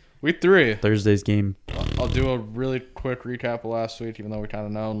 Week 3. Thursday's game. I'll do a really quick recap of last week, even though we kind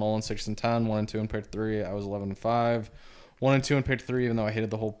of know. Nolan 6-10, 1-2 in pick 3. I was 11-5. 1-2 in pick 3, even though I hated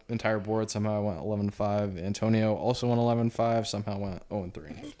the whole entire board. Somehow I went 11-5. Antonio also went 11-5. Somehow went 0-3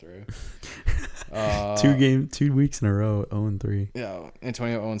 in pick 3. 2 weeks in a row, 0-3. Yeah,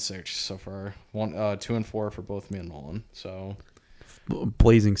 Antonio 0-6 so far. 2-4 for both me and Nolan. So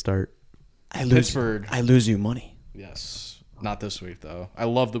Blazing start. Pittsburgh. I lose you money. Yes. Not this week, though. I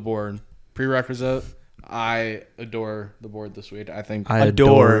love the board. Prerequisite. I adore the board this week. I think I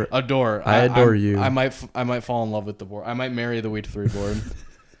Adore. adore. I adore you. I might fall in love with the board. I might marry the week 3 board.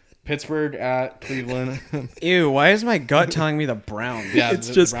 Pittsburgh at Cleveland. Ew, why is my gut telling me the Browns? Yeah, It's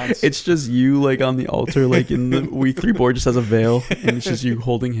the Browns. just you like on the altar, like in the week 3 board just has a veil, and it's just you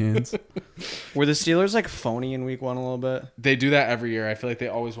holding hands. Were the Steelers like phony in week 1 a little bit? They do that every year. I feel like they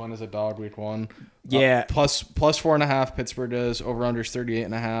always win as a dog week 1. Yeah. Plus 4.5. Pittsburgh does. Over under is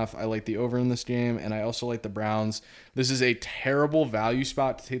 38.5. I like the over in this game, and I also like the Browns. This is a terrible value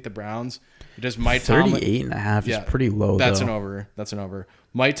spot to take the Browns. Because Mike Tomlin 38.5 Yeah, is pretty low. That's though. an over. That's an over.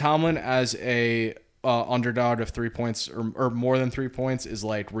 Mike Tomlin as a underdog of 3 points or more than 3 points is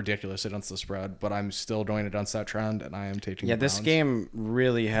like ridiculous against the spread. But I'm still going against that trend, and I am taking. Yeah, the this Browns. game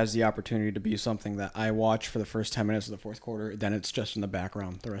really has the opportunity to be something that I watch for the first 10 minutes of the fourth quarter, then it's just in the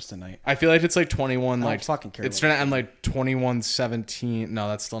background the rest of the night. I feel like it's like 21. I don't Like fucking care It's what gonna it end like 21-17. No,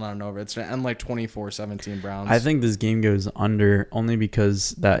 that's still not an over. It's gonna end like 24-17 Browns. I think this game goes under only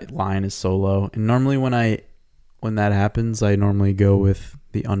because that line is so low. And normally when that happens, I normally go with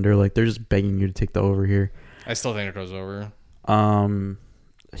the under. Like they're just begging you to take the over here. I still think it goes over.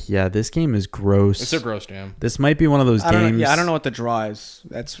 Yeah, this game is gross. It's a gross game. This might be one of those I don't games. know, I don't know what the draw is.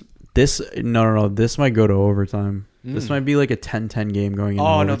 That's No. This might go to overtime. This might be like a 10-10 game going into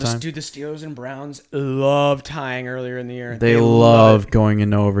no, overtime. the Steelers and Browns love tying earlier in the year. They love going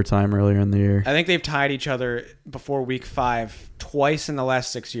into overtime earlier in the year. I think they've tied each other before week 5 twice in the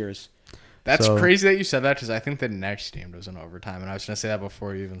last 6 years. That's So- crazy that you said that because I think the next game was in overtime, and I was going to say that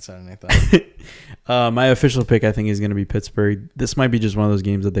before you even said anything. My official pick, I think, is going to be Pittsburgh. This might be just one of those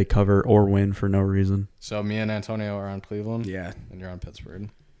games that they cover or win for no reason. So me and Antonio are on Cleveland, Yeah. and you're on Pittsburgh.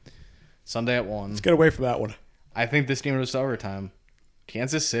 Sunday at 1. Let's get away from that one. I think this game goes to overtime.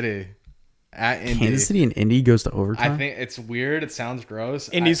 Kansas City at Indy. Kansas City and Indy goes to overtime. I think it's weird. It sounds gross.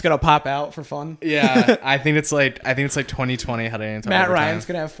 Indy's going to pop out for fun. Yeah, I think it's like 2020 heading into Matt overtime. Ryan's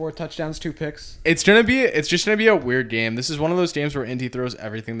going to have 4 touchdowns, 2 picks. It's just gonna be a weird game. This is one of those games where Indy throws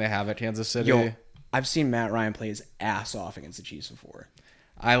everything they have at Kansas City. Yo, I've seen Matt Ryan play his ass off against the Chiefs before.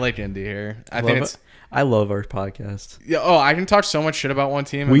 I like Indy here. I think it's I love our podcast. yeah. Oh, I can talk so much shit about one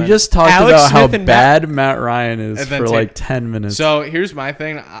team. And We then- just talked Alex about how Smith and bad Matt Ryan is And then for take- like 10 minutes. So here's my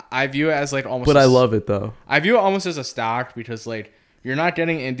thing. I view it as like almost. But I love it though. I view it almost as a stock because like you're not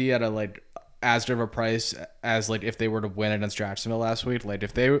getting Indy at a like as good of a price as like if they were to win against Jacksonville last week. Like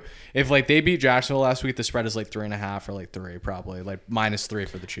if they beat Jacksonville last week, the spread is like 3.5 or like 3 probably like -3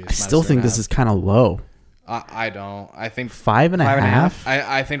 for the Chiefs. I still think this is kind of low. I don't. I think 5.5.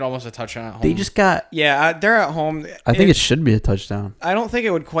 I think almost a touchdown at home. They just got. Yeah, they're at home. I think it should be a touchdown. I don't think it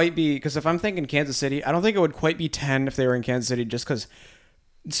would quite be, because if I'm thinking Kansas City, I don't think it would quite be 10 if they were in Kansas City, just because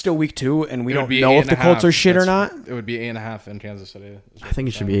it's still week 2 and we It would don't be know if the 8.5. Colts are shit or not. It would be 8.5 in Kansas City. I think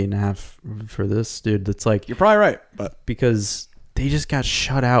it should be 8.5 for this, dude. That's like You're probably right, but because they just got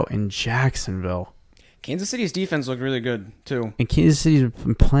shut out in Jacksonville. Kansas City's defense looked really good too. And Kansas City's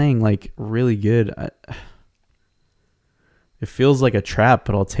been playing like really good. It feels like a trap,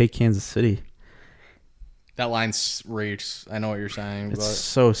 but I'll take Kansas City. That line's reached. I know what you're saying, It's but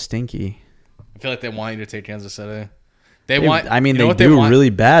so stinky. I feel like they want you to take Kansas City. They you know they what do want?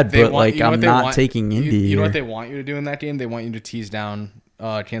 really bad, They but want- like you know I'm what they not want? taking Indy. You know what here. they want you to do in that game? They want you to tease down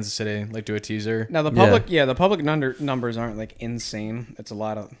Kansas City, like do a teaser. Now the public numbers aren't like insane. It's a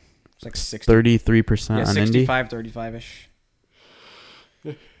lot of, it's like 60, 33% yeah, on Indy. 65, 35 ish.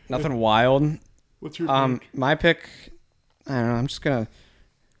 Nothing wild. What's your My pick, I don't know. I'm gonna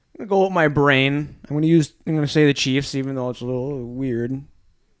go with my brain. I'm gonna say the Chiefs, even though it's a little weird.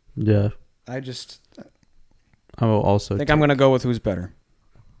 Yeah, I just I will also think take I'm gonna go with who's better.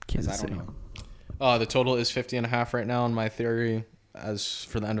 'Cause Kansas I don't City. know. The total is 50.5 right now, and my theory, as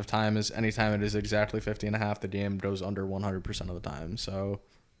for the end of time, is anytime it is exactly 50.5, the game goes under 100% of the time. So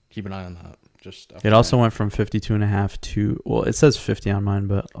keep an eye on that. Just It also went from 52.5 to, well, it says 50 on mine,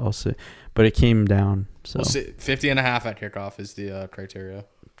 but it came down. So We'll see. 50.5 at kickoff is the criteria.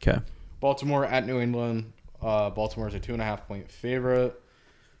 okay, Baltimore at New England. Baltimore is a 2.5 point favorite.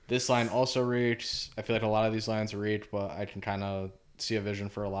 This line also reached. I feel like a lot of these lines reached, but I can kind of see a vision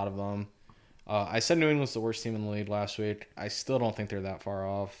for a lot of them. I said New England's the worst team in the league last week. I still don't think they're that far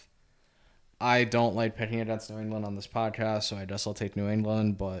off. I don't like picking against New England on this podcast, so I guess I'll take New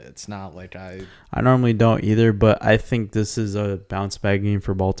England, but it's not like I normally don't either, but I think this is a bounce back game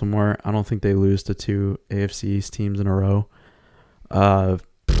for Baltimore. I don't think they lose to 2 AFC East teams in a row. I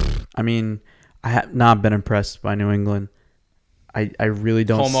mean, I have not been impressed by New England. I really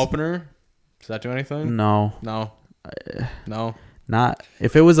don't. Home opener? Does that do anything? No. No. Not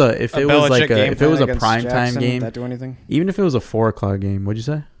if it was a prime time game. Does that do anything? Even if it was a 4:00 game, what'd you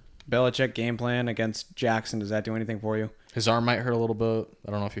say? Belichick game plan against Jackson. Does that do anything for you? His arm might hurt a little bit.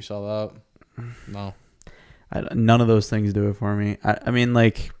 I don't know if you saw that. No. None of those things do it for me. I mean,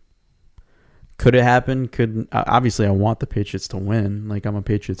 like, could it happen? Obviously, I want the Patriots to win. Like, I'm a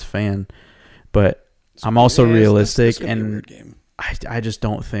Patriots fan, but I'm also realistic, this and I just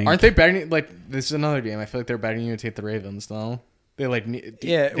don't think. Aren't they betting like this is another game? I feel like they're betting you to take the Ravens though. They like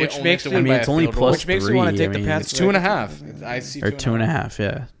yeah, they which only makes have to me. win by it's a only field plus goal. Which makes me 3. want to take I the mean, Pats. It's 2.5. I see or 2.5. 2.5.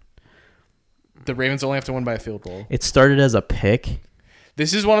 Yeah. The Ravens only have to win by a field goal. It started as a pick.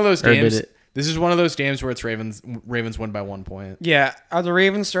 This is one of those Or did games. it- This is one of those games where it's Ravens win by 1 point. Yeah, are the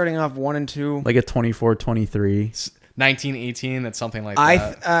Ravens starting off 1-2? Like a 24-23. 1918. That's something like I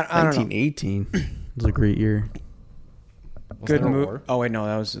that. don't know. 1918. It was a great year. Was Good there a move. war? Oh wait, no,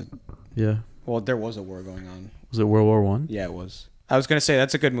 that was. Yeah. Well, there was a war going on. Was it World War One? Yeah, it was. I was gonna say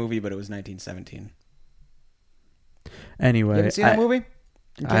that's a good movie, but it was 1917. Anyway, You haven't seen that movie?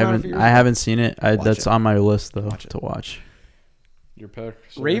 It came out a few years I ago. haven't seen it. Watch That's it. on my list though Watch it. to watch. Your pick.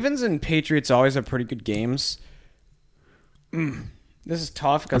 So Ravens and Patriots always have pretty good games. This is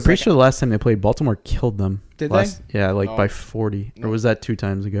tough I'm because pretty sure the last time they played, Baltimore killed them. Did last, they? Yeah, like No. by 40. No. Or was that 2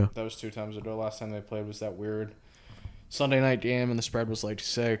 times ago? That was 2 times ago. Last time they played was that weird Sunday night game, and the spread was like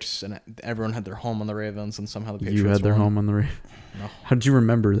 6, and everyone had their home on the Ravens, and somehow the Patriots You had their won. home on the Ravens. No. How did you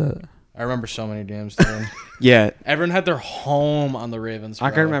remember that? I remember so many games. Dude. yeah, Everyone had their home on the Ravens. I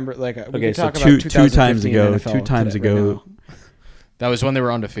bro. can remember. Like, we Okay, can so talk two about times 2015 ago. NFL 2 times today, ago. right now. That was when they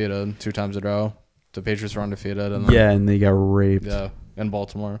were undefeated. 2 times ago, the Patriots were undefeated, and then, Yeah, and they got raped. yeah, in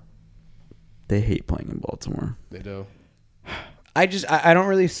Baltimore, They hate playing in Baltimore. they do. I don't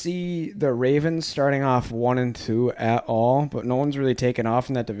really see the Ravens starting off 1-2 at all, but no one's really taken off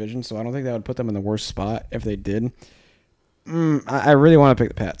in that division, so I don't think that would put them in the worst spot if they did. I really want to pick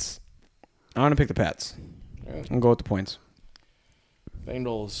the Pats. I want to pick the Pats. Yeah. And go with the points.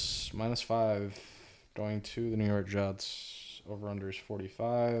 Bengals -5 going to the New York Jets. Over under is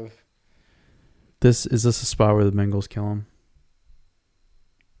 45. Is this a spot where the Bengals kill him?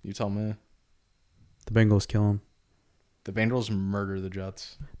 You tell me. The Bengals kill him. The Bengals murder the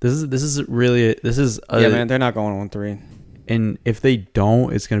Jets. This is really Yeah, man, they're not going 1-3. And if they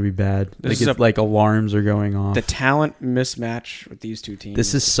don't, it's gonna be bad. This is Like alarms are going off. The talent mismatch with these two teams.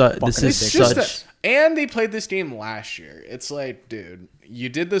 This is fucking such. And they played this game last year. It's like, dude, you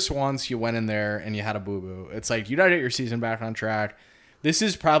did this once, you went in there, and you had a boo-boo. It's like, you gotta get your season back on track. This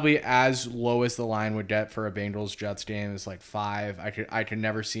is probably as low as the line would get for a Bengals-Jets game. It's like 5. I could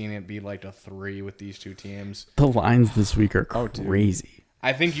never see it be like a 3 with these two teams. The lines this week are dude. crazy.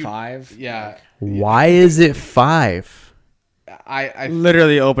 I think you... 5. Yeah. Why is it 5? I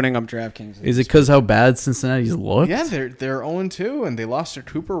Literally opening up DraftKings. Is it because how bad Cincinnati's looked? Yeah, they're 0-2, and they lost to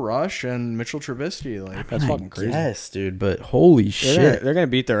Cooper Rush and Mitchell Trubisky. Like, That's fucking crazy. Yes, dude. But holy shit! They're gonna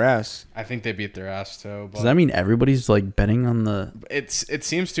beat their ass. I think they beat their ass too. But Does that mean everybody's like betting on the? it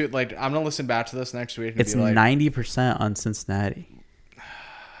seems to like I'm gonna listen back to this next week. And It's be like, 90% on Cincinnati.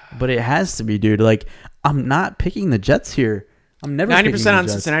 But it has to be, dude. Like I'm not picking the Jets here. I'm never 90% picking the on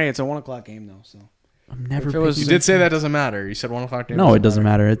Jets. Cincinnati. It's a 1:00 game though. So I'm never. If it was- You picking- did say that doesn't matter. You said 1 o'clock game. No, it doesn't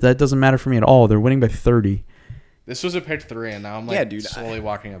matter. That doesn't matter for me at all. They're winning by 30. This was a pick 3, and now I'm like Yeah, dude, slowly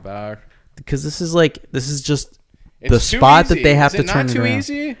walking it back. Because this is just It's the too spot easy. that they have Is to it not turn it too around.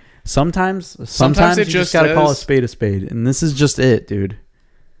 easy? Sometimes it you just gotta call a is. spade, and this is just it, dude.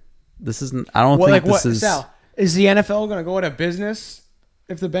 This isn't. I don't think this is. Sal, is the NFL gonna go out of business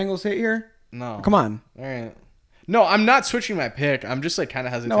if the Bengals hit here? No. Come on. All right. No, I'm not switching my pick. I'm just like kind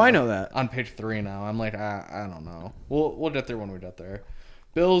of hesitant. No, I know that. On page 3 now, I'm like I don't know. We'll get there when we get there.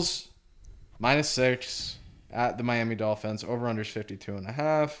 Bills -6 at the Miami Dolphins. Over under is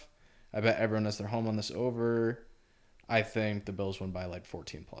 52.5. I bet everyone has their home on this over. I think the Bills win by like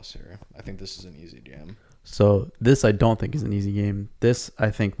 14 plus here. I think this is an easy game. So this I don't think is an easy game. This I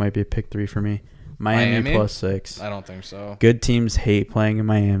think might be a pick 3 for me. Miami +6. I don't think so. Good teams hate playing in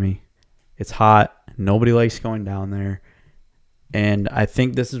Miami. It's hot. Nobody likes going down there. And I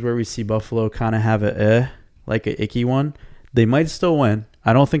think this is where we see Buffalo kind of have like an icky one. They might still win,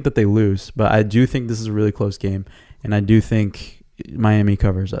 I don't think that they lose, but I do think this is a really close game, and I do think Miami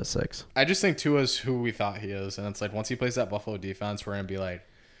covers at 6. I just think Tua's who we thought he is, and it's like once he plays that Buffalo defense, we're gonna be like,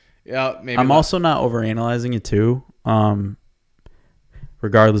 yeah, maybe. I'm also not overanalyzing it too.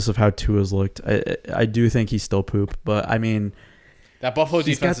 Regardless of how Tua's looked, I do think he's still poop. But I mean, that Buffalo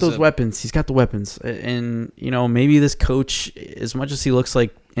he's defense. got those weapons. He's got the weapons, and maybe this coach, as much as he looks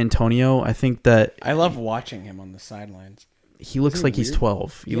like Antonio, I think that I love watching him on the sidelines. he looks Isn't it like he's weird?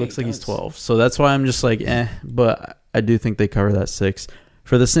 12. He Yeah, looks he like he's does. 12. So that's why I'm just like, But I do think they cover that 6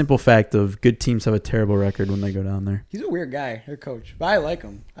 for the simple fact of good teams have a terrible record when they go down there. He's a weird guy, their coach, but I like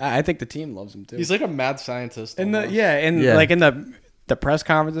him. I think the team loves him too. He's like a mad scientist. in almost. like in the press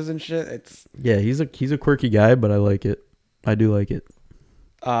conferences and shit. It's Yeah, he's a quirky guy, but I like it. I do like it.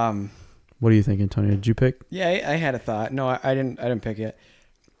 What do you think, Antonio? Did you pick? Yeah, I had a thought. No, I didn't pick it.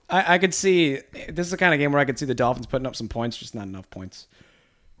 I could see this is the kind of game where I could see the Dolphins putting up some points, just not enough points.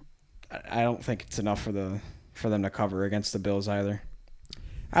 I don't think it's enough for them to cover against the Bills either.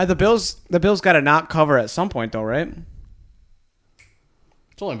 The Bills got to not cover at some point though, right?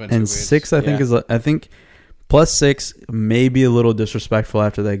 It's only been 2 And weeks. 6, I think plus 6 may be a little disrespectful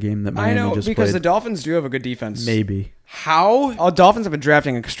after that game that Miami I know just because the played. Dolphins do have a good defense. Maybe How? All Dolphins have been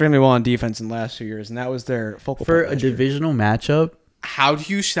drafting extremely well on defense in the last 2 years, and that was their focal for point a last year. divisional matchup. How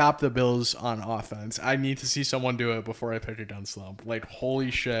do you stop the Bills on offense? I need to see someone do it before I pick it down slump. Like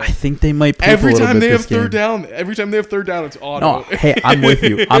holy shit! I think they might. Poop Every a little time bit they have this game. third down, it's auto. No, hey, I'm with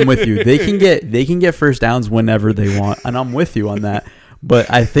you. They can get first downs whenever they want, and I'm with you on that.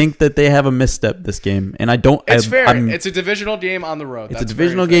 But I think that they have a misstep this game, and I don't. It's fair. I'm- It's a divisional game on the road. It's That's a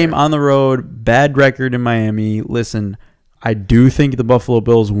divisional very game fair. on the road. Bad record in Miami. Listen, I do think the Buffalo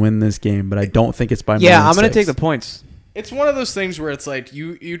Bills win this game, but I don't think it's by more Yeah, than I'm gonna 6. take the points. It's one of those things where it's like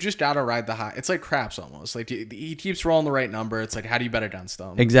you just gotta ride the high. It's like craps almost. Like he keeps rolling the right number. It's like how do you bet against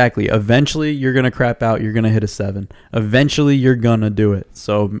them? Exactly. Eventually, you're gonna crap out. You're gonna hit a 7. Eventually, you're gonna do it.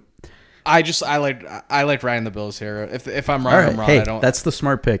 So, I like riding the Bills here. If I'm wrong, all right. I'm wrong. Hey, I don't. that's the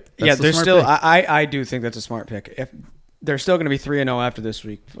smart pick. That's Yeah, the they're smart still. pick. I do think that's a smart pick. If they're still going to be 3-0 after this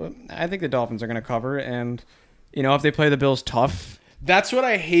week, but I think the Dolphins are going to cover. And if they play the Bills tough, That's what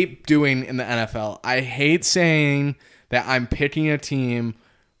I hate doing in the NFL. I hate saying that I'm picking a team,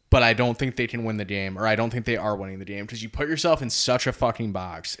 but I don't think they can win the game, or I don't think they are winning the game, because you put yourself in such a fucking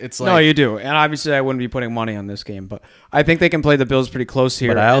box. It's like no, you do. And obviously, I wouldn't be putting money on this game, but I think they can play the Bills pretty close here.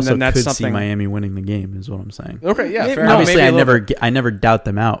 But I also and then that's could see something. Miami winning the game. Is what I'm saying. okay, yeah, Maybe- fair no, enough. Obviously, maybe a little I never doubt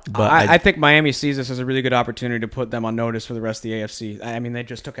them out. But I think Miami sees this as a really good opportunity to put them on notice for the rest of the AFC. I mean, they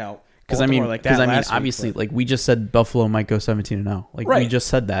just took out Baltimore like that last week, obviously, but- like we just said, Buffalo might go 17-0. Like we Right. just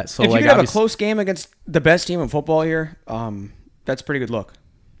said that. So if like, you could have a obviously- close game against the best team in football here, that's a pretty good look.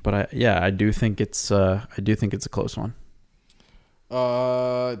 But I do think it's a close one.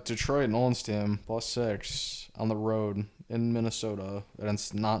 Detroit Nolan's team +6 on the road in Minnesota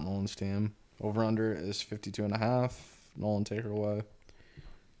against not Nolan's team. Over under is 52.5. Nolan, take it away.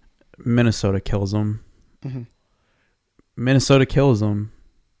 Minnesota kills them. Mm-hmm. Minnesota kills them.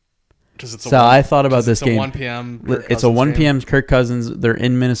 Because it's So I thought about this it's game. a 1 p.m. Kirk It's a Cousins 1 game. p.m. Kirk Cousins. They're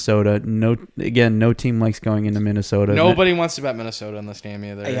in Minnesota. No team likes going into Minnesota. Nobody wants to bet Minnesota in this game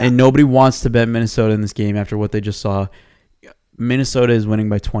either. Yeah. And nobody wants to bet Minnesota in this game after what they just saw. Minnesota is winning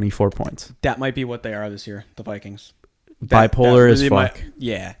by 24 points. That might be what they are this year, the Vikings. Bipolar as fuck.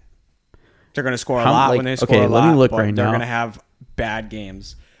 Yeah. They're going to score a How- lot like, when they score okay, a lot. let me look but right they're now. going to have bad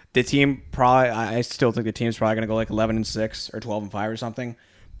games. The team probably, I still think the team's probably going to go like 11-6 or 12-5 or something.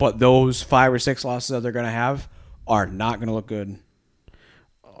 But those 5 or 6 losses that they're going to have are not going to look good.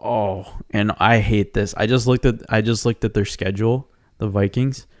 Oh, and I hate this. I just looked at their schedule, the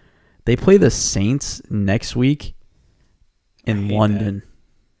Vikings. They play the Saints next week in hate London.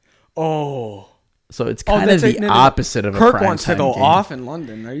 Oh. So it's kind of that's the no. opposite of a Kirk primetime wants to go game. off in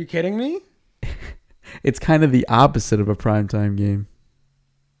London. Are you kidding me? It's kind of the opposite of a primetime game.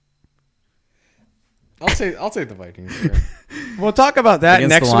 I'll take the Vikings here. We'll talk about that Against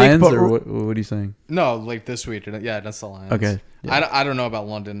next the Lions, week. But or what are you saying? No, like this week. Yeah, that's the Lions. Okay, yeah. I don't know about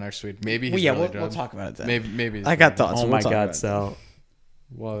London next week. Maybe he's yeah, really we'll good. talk about it then. Maybe he's I got really thoughts. Oh we'll my talk about God, it. Sal. good.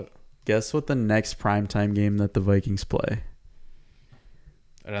 What? Guess what the next primetime game that the Vikings play?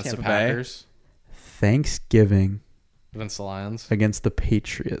 Against Tampa the Bay? Packers. Thanksgiving Against the Lions. against the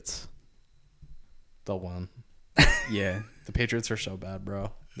Patriots. They'll win. Yeah. The Patriots are so bad,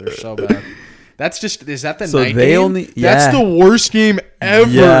 bro. They're so bad. That's just. Is that the So night they game? only- That's yeah. the worst game ever.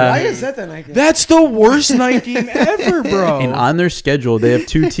 Yeah. Why is that the night game? That's the worst night game ever, bro. And on their schedule, they have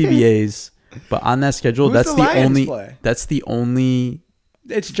 2 TBAs. But on that schedule, Who's that's the the Lions only. play? That's the only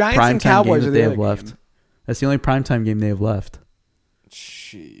It's Giants and primetime game Cowboys that are they the have other left. game. That's the only primetime game they have left.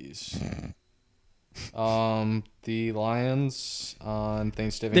 Jeez. The Lions on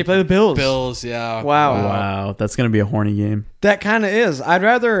Thanksgiving. They play the Bills. Bills, yeah. Wow. Wow, that's gonna be a horny game. That kind of is. I'd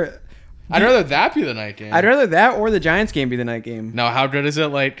rather that be the night game. I'd rather that or the Giants game be the night game. No, how good is it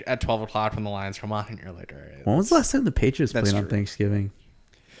like at 12 o'clock when the Lions come on and you're like, all right. When was the last time the Patriots That's played on true. Thanksgiving?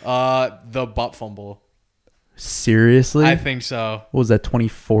 The butt fumble. Seriously? I think so. What was that,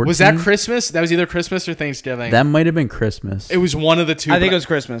 2014? Was that Christmas? That was either Christmas or Thanksgiving. That might have been Christmas. It was one of the two. I think but it was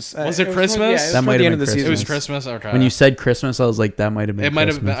Christmas. Was it toward- Christmas? Yeah, it was That toward might the have end of the been season. It was Christmas. Okay. When you said Christmas, I was like, that might have been It might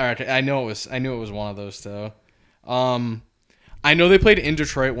have Christmas. been. All right, I know it was one of those two. I know they played in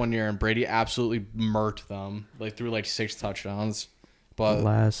Detroit one year and Brady absolutely murked them, like threw like 6 touchdowns. But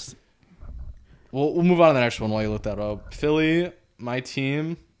Last. we'll move on to the next one while you look that up. Philly, my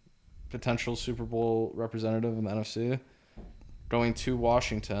team, potential Super Bowl representative in the NFC, going to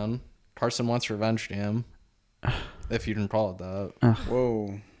Washington. Carson Wentz revenge game, if you can call it that.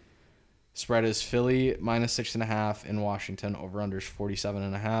 Whoa. Spread is Philly -6.5 in Washington. Over unders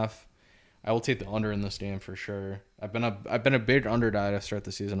 47.5. I will take the under in this game for sure. I've been a big under guy to start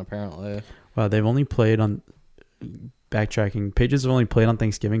the season apparently. Wow, they've only played on. Backtracking, Patriots have only played on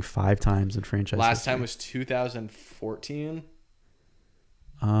Thanksgiving 5 times in franchise. Last history. time was 2014.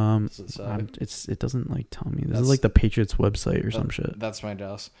 Does it say? It doesn't like tell me. This That's- is like the Patriots website or some shit. That's my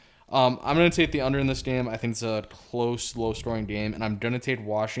guess. I'm gonna take the under in this game. I think it's a close, low-scoring game, and I'm gonna take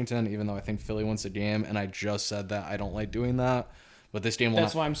Washington, even though I think Philly wins the game. And I just said that I don't like doing that, but this game will.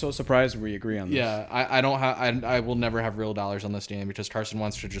 That's why I'm so surprised we agree on this. Yeah, I don't have. I will never have real dollars on this game because Carson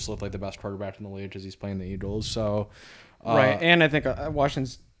Wentz should just look like the best quarterback in the league because he's playing the Eagles. So, Right, and I think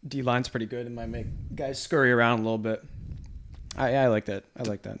Washington's D line's pretty good and might make guys scurry around a little bit. I like that. I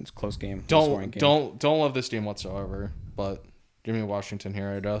like that. It's a close game. Low-scoring game. Don't love this game whatsoever. But give me Washington here,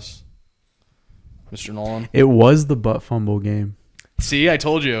 I guess. Mr. Nolan. It was the butt fumble game, See, I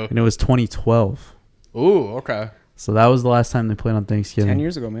told you. and it was 2012. Ooh, okay. So that was the last time they played on Thanksgiving. 10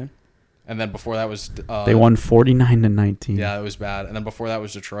 years ago, man. And then before that was They won 49-19. Yeah, it was bad. And then before that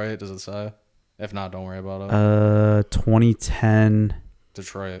was Detroit. Does it say? If not, don't worry about it. 2010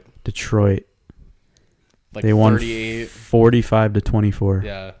 Detroit. Detroit. Like They won 38. 45-24.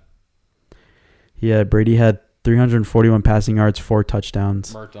 Yeah, Yeah, Brady had 341 passing yards, 4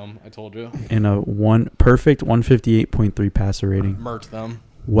 touchdowns, murked them. I told you. and a perfect 158.3 passer rating. Murked them.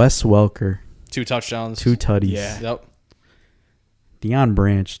 Wes Welker, 2 touchdowns. 2 tutties. Yeah. Yep. Deion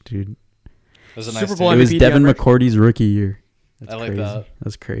Branch, dude. It was a nice Super Bowl It team. was MVP Devin on McCourty's rookie year. That's I like crazy. that.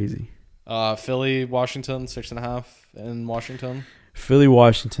 That's crazy. Philly, Washington, 6.5 in Washington. Philly,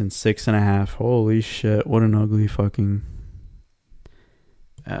 Washington, 6.5. Holy shit. What an ugly fucking.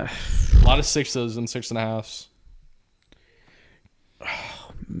 A lot of 6s and 6.5s.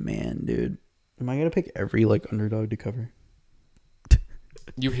 Man, dude. Am I going to pick every underdog to cover?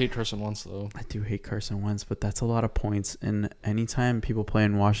 You hate Carson Wentz though. I do hate Carson Wentz, but that's a lot of points. And anytime people play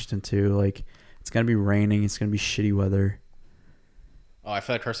in Washington too, it's going to be raining. It's going to be shitty weather. Oh, I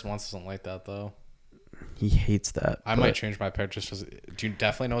feel like Carson Wentz doesn't like that though. He hates that. I might change my pick just because. Do you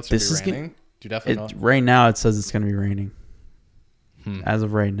definitely know it's going to be raining? Do you definitely know? Right now, it says it's going to be raining. Hmm. As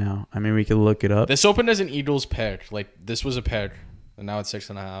of right now. I mean, we could look it up. This opened as an Eagles pick. This was a pick, and now it's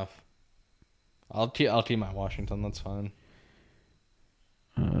 6.5. I'll keep my Washington. That's fine.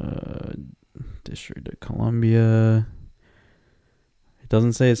 District of Columbia. It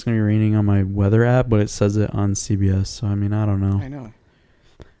doesn't say it's going to be raining on my weather app, but it says it on CBS. So, I mean, I don't know. I know.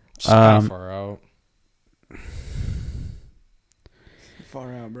 Just kind of far out.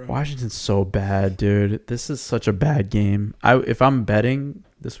 Far out, bro. Washington's so bad, dude. This is such a bad game. If I'm betting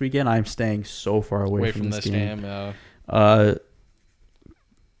this weekend, I'm staying so far away from this game. Yeah.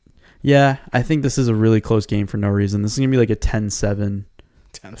 Yeah, I think this is a really close game for no reason. This is going to be like a 10-7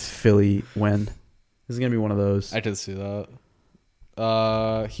 Philly win. This is going to be one of those. I did see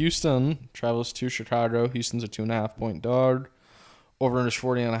that. Houston travels to Chicago. Houston's a 2.5 point dog. Over under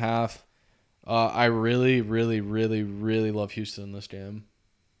 40.5. I really, really, really, really love Houston in this game.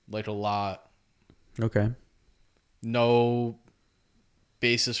 Like a lot. Okay. No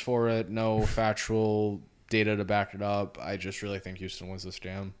basis for it. No factual data to back it up. I just really think Houston wins this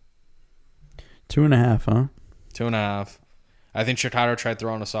game. 2.5, huh? 2.5. I think Chicago tried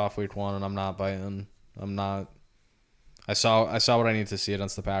throwing us off week 1, and I'm not biting. I'm not. I saw what I need to see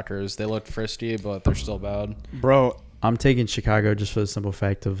against the Packers. They looked frisky, but they're still bad. Bro, I'm taking Chicago just for the simple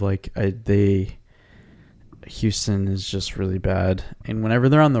fact of Houston is just really bad, and whenever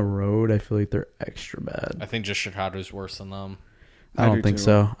they're on the road, I feel like they're extra bad. I think just Chicago's worse than them. I don't do think too.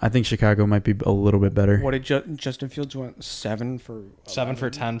 so. I think Chicago might be a little bit better. what did Justin Fields went 7 for 7 for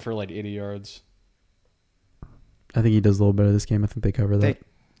 11? 10 for like 80 yards. I think he does a little better this game. I think they cover They that.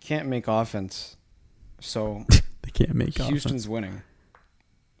 can't make offense, so They can't make Houston's winning.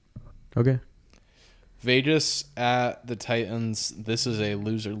 Okay. Vegas at the Titans. This is a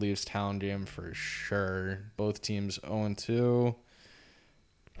loser leaves town game for sure. Both teams 0-2.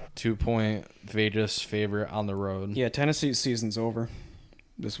 2-point Vegas favorite on the road. Yeah, Tennessee's season's over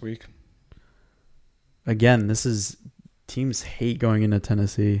this week. Again, this is teams hate going into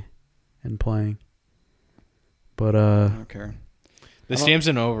Tennessee and playing. But I don't care. This I don't- game's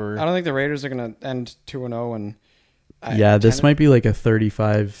an over. I don't think the Raiders are going to end 2-0. And yeah, this might be like a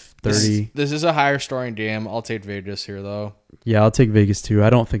 35-30. This is a higher scoring game. I'll take Vegas here though. Yeah, I'll take Vegas too.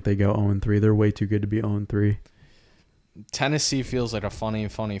 I don't think they go 0-3. They're way too good to be 0-3. Tennessee feels like a funny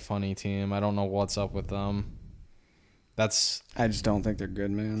team. I don't know what's up with them. I just don't think they're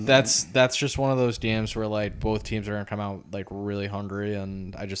good, man. That's just one of those games where like both teams are gonna come out like really hungry,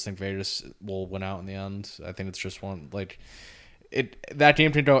 and I just think Vegas will win out in the end. I think it's just one like it. That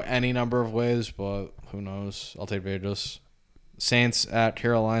game can go any number of ways, but who knows? I'll take Vegas. Saints at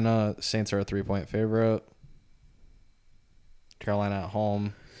Carolina. Saints are a 3-point favorite. Carolina at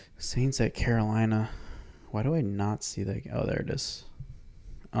home. Saints at Carolina. Why do I not see that? Oh, there it is.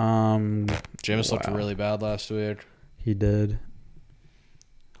 Jameis looked Wow. really bad last week. He did.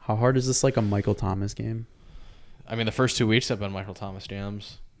 How hard is this? Like a Michael Thomas game? I mean, the first 2 weeks have been Michael Thomas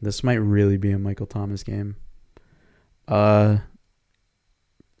jams. This might really be a Michael Thomas game. I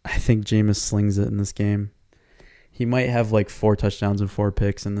think Jameis slings it in this game. He might have like 4 touchdowns and 4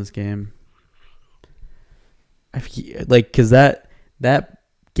 picks in this game. Because that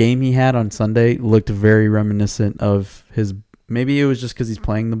game he had on Sunday looked very reminiscent of his. Maybe it was just because he's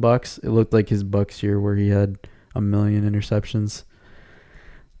playing the Bucs. It looked like his Bucs year where he had 1 million interceptions.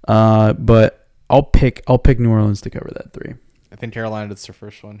 But I'll pick New Orleans to cover that 3. I think Carolina gets their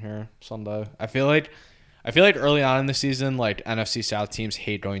first one here Sunday. I feel like early on in the season, like NFC South teams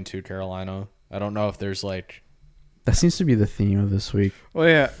hate going to Carolina. I don't know if there's like That seems to be the theme of this week. Well,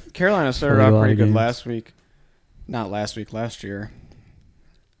 yeah, Carolina started Played a off lot pretty of good games. last week. Not last week, last year.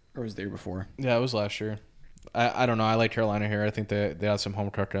 Or was it the year before? yeah, it was last year. I don't know. I like Carolina here. I think they had some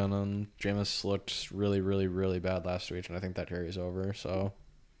home cooking, and Jameis looked really, really, really bad last week, and I think that carries over. So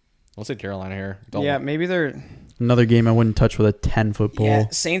I'll say Carolina here. Yeah, maybe they're. Another game I wouldn't touch with a 10-foot pole. Yeah,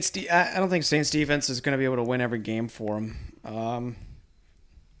 Saints. I don't think Saints defense is going to be able to win every game for them.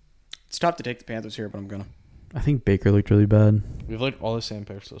 It's tough to take the Panthers here, but I'm gonna. I think Baker looked really bad. We've like all the same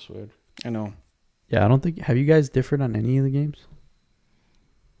picks this week. I know. Yeah, I don't think. Have you guys differed on any of the games?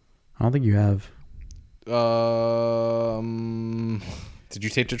 I don't think you have. Did you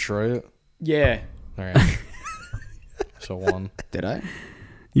take Detroit? Yeah. All right. So 1. Did I?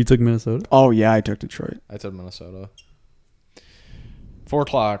 You took Minnesota? Oh yeah, I took Detroit. I said Minnesota. 4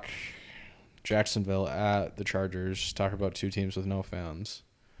 o'clock. Jacksonville at the Chargers. Talk about 2 teams with no fans.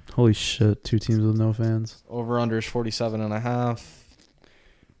 Holy shit, 2 teams with no fans. Over under is 47.5.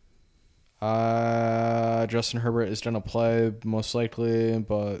 Justin Herbert is gonna play most likely,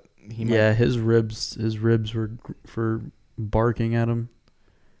 but he might His ribs were for barking at him.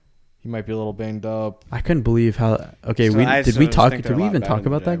 he might be a little banged up. I couldn't believe how. Okay, So did I we still just talk? think Did they're a we lot even better talk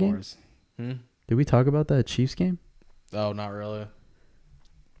than about the that game? Jaguars. Did we talk about that Chiefs game? Oh, not really.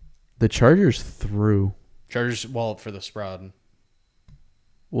 The Chargers threw. Chargers, well, for the spread.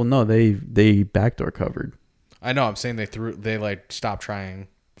 Well, no, they backdoor covered. I know. I'm saying they like stopped trying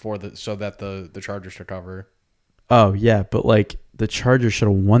so that the Chargers could cover. Oh yeah, but like the Chargers should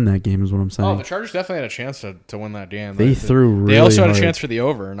have won that game, is what I'm saying. Oh, the Chargers definitely had a chance to win that game. They threw really They also had hard. a chance for the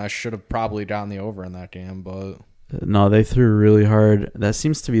over, and I should have probably gotten the over in that game, but No, they threw really hard. That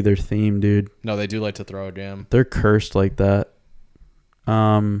seems to be their theme, dude. no, they do like to throw a game. They're cursed like that.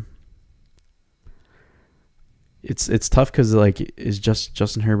 It's tough because like is just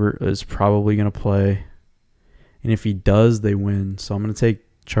Justin Herbert is probably gonna play, and if he does, they win. So I'm gonna take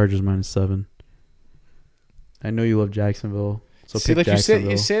Chargers -7. I know you love Jacksonville, so See, pick like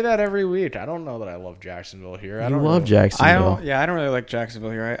Jacksonville. you say that every week. I don't know that I love Jacksonville here. I You don't love really- Jacksonville. I don't really like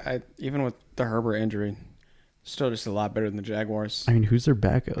Jacksonville here. I even with the Herbert injury, still just a lot better than the Jaguars. I mean, who's their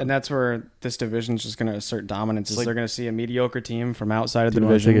backup? And that's where this division's just going to assert dominance. Is like- they're going to see a mediocre team from outside of Do the you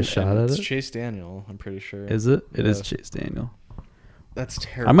wanna division. take a shot at It's it? Chase Daniel. I'm pretty sure. Is it? It is Yeah. Chase Daniel. That's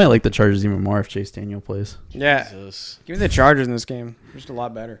terrible. I might like the Chargers even more if Chase Daniel plays. Yeah, Jesus. give me the Chargers in this game. They're just a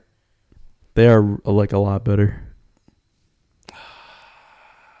lot better. They are like a lot better.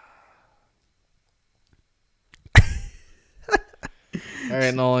 All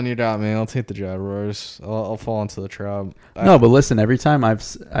right, Nolan, you got me. I'll take the Jaguars. I'll fall into the trap. No, but listen, every time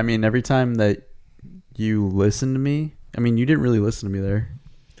every time that you listen to me, I mean, you didn't really listen to me there.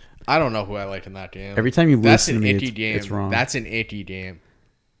 I don't know who I like in that game. Every time you That's listen an to me, icky game. it's wrong. That's an icky game.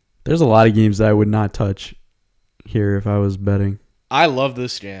 There's a lot of games that I would not touch here if I was betting. I love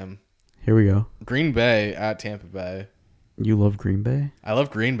this game. Here we go. Green Bay at Tampa Bay. You love Green Bay? I love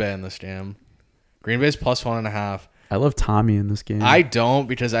Green Bay in this game. Green Bay's plus 1.5. I love Tommy in this game. I don't,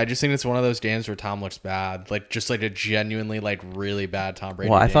 because I just think it's one of those games where Tom looks bad, like just like a genuinely like really bad Tom Brady.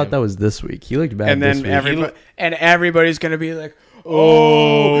 Well, I game. thought that was this week. He looked bad And this then week. everybody's gonna be like,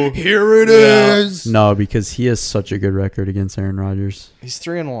 "Oh, here it Yeah. is." No, because he has such a good record against Aaron Rodgers. He's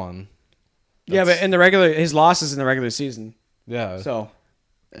 3-1. Yeah, but in the regular, his losses in the regular season. Yeah. So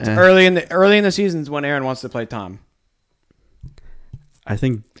Eh, early in the seasons when Aaron wants to play Tom. I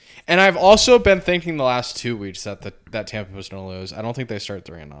think And I've also been thinking the last 2 weeks that Tampa was going to lose. I don't think they start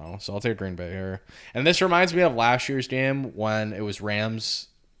 3-0, so I'll take Green Bay here. And this reminds me of last year's game when it was Rams,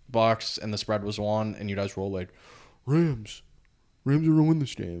 Bucks, and the spread was 1, and you guys were all like, Rams are going to win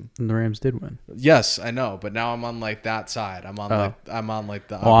this game. the Rams did win. Yes, I know, but now I'm on like that side. I'm on like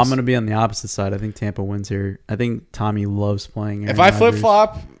the. Oh, I'm opposite. going to be on the opposite side. I think Tampa wins here. I think Tommy loves playing Aaron If I flip Rodgers.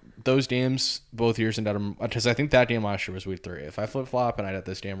 flop those games both years and because I think that game last year was week 3. If I flip flop and I get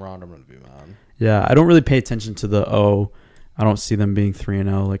this game wrong, I'm going to be mad. Yeah, I don't really pay attention to I don't see them being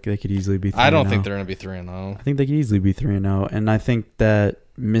 3-0. Like they could easily be 3-0. I don't think they're going to be 3-0. I think they could easily be 3-0, and I think that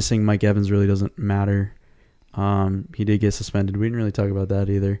missing Mike Evans really doesn't matter. He did get suspended. We didn't really talk about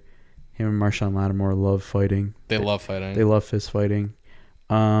that either. Him and Marshawn Lattimore love fighting. They love fighting. They love fist fighting.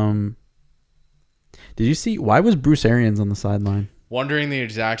 Did you see why was Bruce Arians on the sideline? Wondering the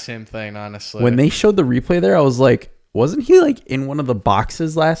exact same thing, honestly. When they showed the replay there, I was like, wasn't he like in one of the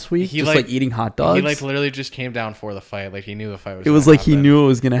boxes last week, He, just like- like eating hot dogs? He like literally just came down for the fight. Like he knew the fight was. It was gonna like he happen. knew it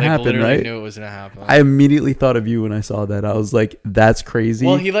was gonna Like, happen, literally right? Knew it was gonna happen. I immediately thought of you when I saw that. I was like, that's crazy.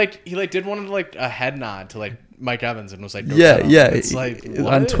 Well, he did one of like a head nod to like Mike Evans and was like, "Go Yeah, get him." yeah. It's like on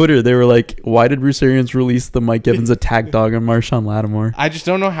what? Twitter, they were like, "Why did Bruce Arians release the Mike Evans attack dog on Marshawn Lattimore?" I just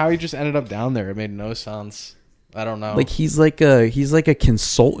don't know how he just ended up down there. It made no sense. I don't know. Like he's like a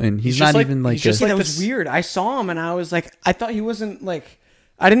consultant. He's just not like- even like. he's just a, Yeah, like that was this- weird. I saw him and I was like, I thought he wasn't like,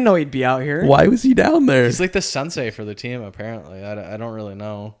 I didn't know he'd be out here. why was he down there, he's like the sensei for the team. Apparently, I don't really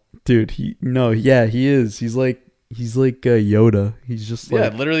know. dude? He is. He's like Yoda. He's just Yeah,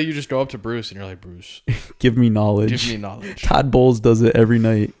 like, literally, you just go up to Bruce and you're like, Bruce, give me knowledge. give me knowledge. Todd Bowles does it every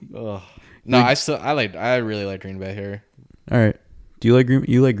night. Ugh. No, I really like Green Bay here. All right. Do you like Green?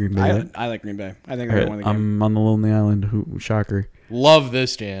 You like Green Bay? right? I like Green Bay. I think All they're right. going to win the game. I'm on the Lonely Island. Shocker. Love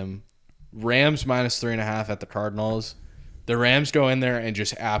this game. Rams minus 3.5 at the Cardinals. The Rams go in there and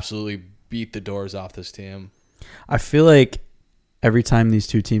just absolutely beat the doors off this team. I feel like every time these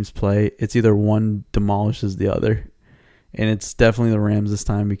two teams play, it's either one demolishes the other, and it's definitely the Rams this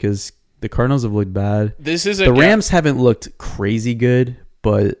time because the Cardinals have looked bad. This is The Rams haven't looked crazy good,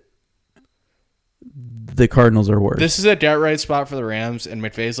 but the Cardinals are worse. This is a dead right spot for the Rams, and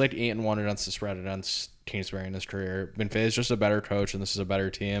McVay's like 8-1 against the spread against Kingsbury in his career. McVay's just a better coach, and this is a better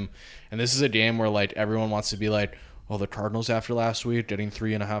team. And this is a game where like everyone wants to be like, "Oh, the Cardinals after last week getting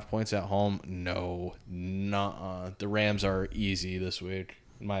 3.5 points at home." No, nuh-uh. The Rams are easy this week,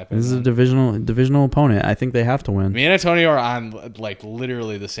 in my opinion. This is a divisional opponent. I think they have to win. Me and Antonio are on like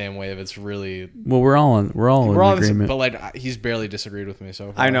literally the same wave. It's really Well, we're all in we're all in this, agreement. but like he's barely disagreed with me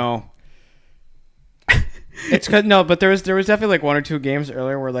so far. I know. It's cause, no, but there was definitely like one or two games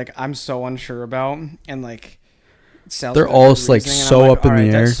earlier where like I'm so unsure about and like Sal's They're got all, good like, reasoning, and so I'm up in the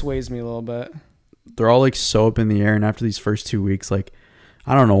 "Alright, air." That sways me a little bit. They're all like so up in the air, and after these first 2 weeks, like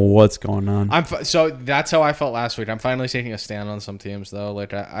I don't know what's going on. So that's how I felt last week. I'm finally taking a stand on some teams though.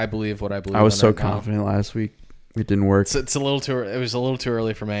 Like I believe what I believe. I was in so right now. confident last week. It didn't work. It's a little too. It was a little too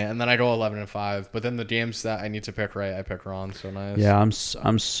early for me, and then I go 11-5. But then the games that I need to pick right, I pick wrong. So nice. Yeah, I'm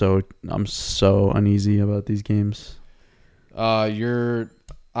so uneasy about these games. You're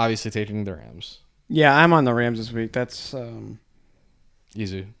obviously taking the Rams. Yeah, I'm on the Rams this week. That's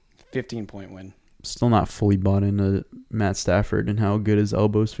Easy. 15-point win. Still not fully bought into Matt Stafford and how good his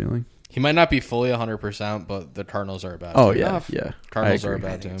elbow's feeling. He might not be fully 100%, but the Cardinals are a bad. Oh team. yeah. Cardinals I are a agree.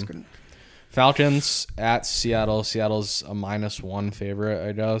 bad It's team. good. Falcons at Seattle. Seattle's a -1 favorite,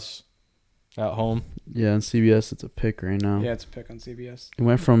 I guess, at home. Yeah, on CBS it's a pick right now. Yeah, it's a pick on CBS. It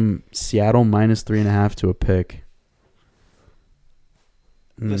went from Seattle -3.5 to a pick.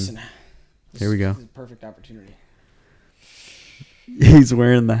 Listen, Here we go. This is a perfect opportunity. He's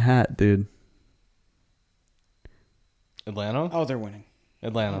wearing the hat, dude. Atlanta. Oh, they're winning.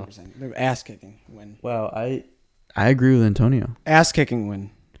 Atlanta. 100%. They're ass kicking win. Wow, I agree with Antonio. Ass kicking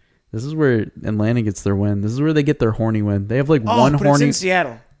win. This is where Atlanta gets their win. This is where they get their horny win. They have like Oh, one but horny. it's in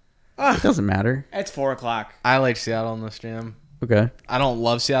Seattle. It doesn't matter. It's 4:00. I like Seattle in this game. Okay. I don't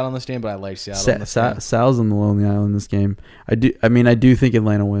love Seattle in this game, but I like Seattle in this game. Sal's on the lonely island in this game. I do think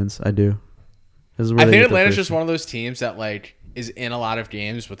Atlanta wins. I do. This is where I they think get their Atlanta's first just one of those teams that like is in a lot of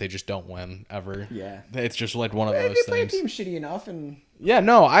games, but they just don't win ever. Yeah. It's just like one of If those you play a things. team shitty enough and Yeah,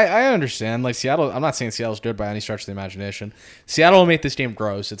 no, I understand. Like Seattle, I'm not saying Seattle's good by any stretch of the imagination. Seattle will make this game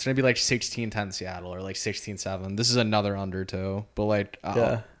gross. It's gonna be like 16-10 Seattle or like 16-7. This is another under too, but like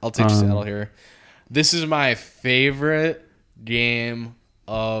I'll take Seattle here. This is my favorite game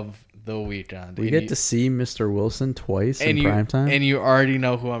of the weekend. We get to see Mr. Wilson twice in prime time. And you already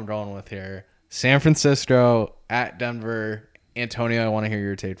know who I'm going with here. San Francisco at Denver. Antonio, I want to hear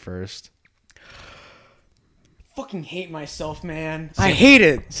your take first. fucking hate myself, man. I hate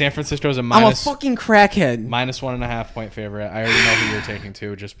it. San Francisco's a I'm a minus fucking crackhead. -1.5 point favorite. I already know who you're taking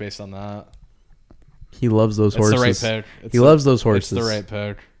too, just based on that. He loves those It's horses. the right pick. He loves those horses. It's the right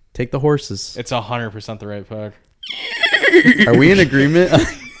pick. Take the horses. It's 100% the right pick. Are we in agreement?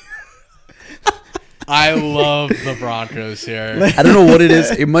 I love the Broncos here. I don't know what it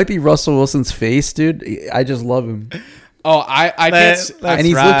is. It might be Russell Wilson's face, dude. I just love him. Oh, I can't. That's And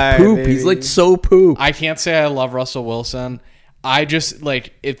he's right, looked poop. baby. He's looked so poop. I can't say I love Russell Wilson. I just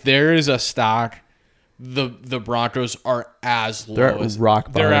like if there is a stock, the Broncos are as low They're at as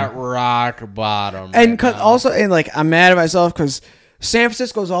rock They're bottom. at rock bottom. And right cause now. also, and like, I'm mad at myself because San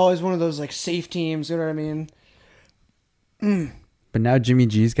Francisco's always one of those like safe teams. You know what I mean? But now Jimmy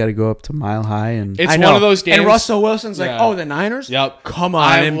G's got to go up to Mile High, and It's I know. one of those games. And Russell Wilson's like, Yeah. oh, the Niners? Yep. Come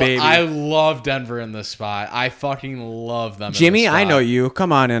on in, baby. I love Denver in this spot. I fucking love them. Jimmy, in this I spot. know you.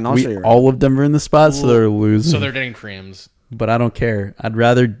 Come on in. I'll show we you. all of Denver in the spot, so they're losing. So they're getting creams. But I don't care. I'd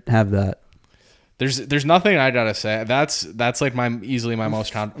rather have that. There's nothing I gotta say. That's like easily my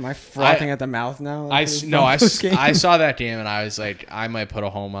most Am I frothing at the mouth now? I after s- this game? I saw that game and I was like I might put a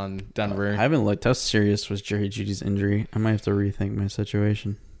home on Denver. I haven't looked. How serious was Jerry Judy's injury? I might have to rethink my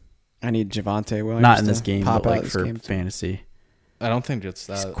situation. I need Javonte Williams. Not in to this game, pop but out like this for game. fantasy. I don't think it's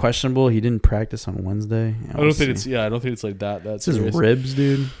It's that. questionable. He didn't practice on Wednesday. I don't think it's like that. It's That's his ribs,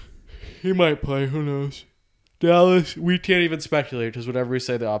 dude. He might play. Who knows? Dallas. We can't even speculate because whatever we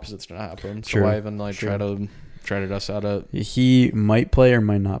say, the opposite's gonna happen. So True. why even like True. try to dust out it? He might play or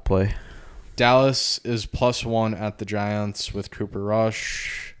might not play. Dallas is +1 at the Giants with Cooper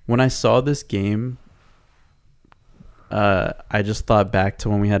Rush. When I saw this game, I just thought back to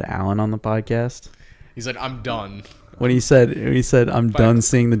when we had Alan on the podcast. He's like, I'm done. When he said, I'm done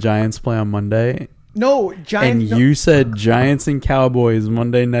seeing the Giants play on Monday. No, And Giants. you said Giants and Cowboys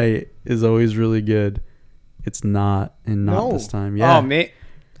Monday night is always really good. It's not, and not this time. Yeah. Oh, mate.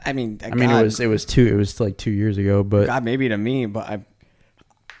 I mean, it was like 2 years ago, but God, maybe to me, but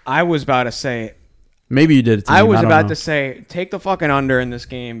I was about to say, maybe you did it to I me. was don't about know. to say, take the fucking under in this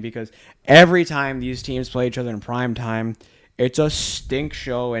game because every time these teams play each other in prime time, it's a stink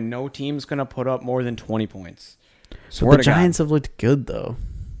show and no team's gonna put up more than 20 points. But the Giants have looked good though.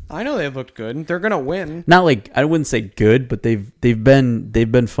 I know they've looked good. They're gonna win. Not like I wouldn't say good, but they've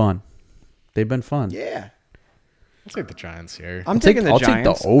been fun. They've been fun. Yeah, I'll take the Giants here. I'm taking the I'll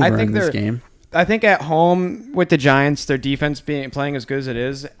Giants. take the over I think in this they're. game. I think at home with the Giants, their defense playing as good as it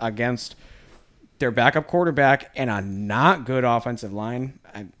is against their backup quarterback and a not good offensive line,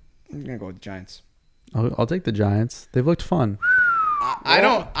 I'm gonna go with the Giants. I'll take the Giants. They've looked fun. I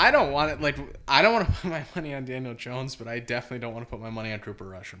don't want it. Like I don't want to put my money on Daniel Jones, but I definitely don't want to put my money on Cooper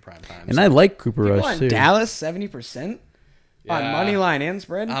Rush in prime time. And I like Cooper People Rush on too. Dallas 70% on Yeah. money line and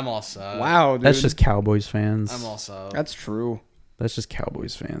spread. I'm all set. Wow, dude. That's just Cowboys fans. I'm all set. That's true. That's just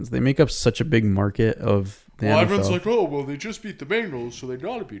Cowboys fans. They make up such a big market of the Well, NFL. everyone's like, oh, well, they just beat the Bengals, so they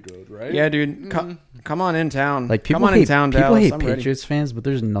gotta be good, right? Yeah, dude. Come on in town. Like people come on hate in town, people Dallas. hate I'm ready. Patriots fans, but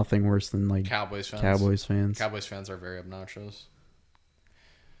there's nothing worse than like Cowboys fans. Cowboys fans. Cowboys fans are very obnoxious.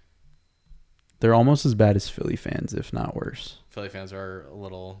 They're almost as bad as Philly fans, if not worse. Philly fans are a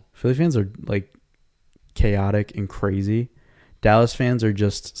little. Philly fans are like chaotic and crazy. Dallas fans are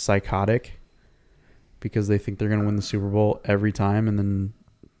just psychotic because they think they're going to win the Super Bowl every time and then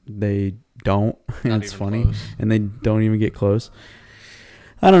they don't. And Not it's even funny. close. And they don't even get close.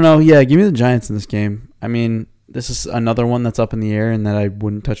 I don't know. Yeah, give me the Giants in this game. I mean, this is another one that's up in the air and that I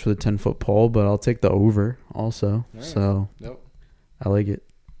wouldn't touch with a 10-foot pole, but I'll take the over also. All right. So Nope. I like it.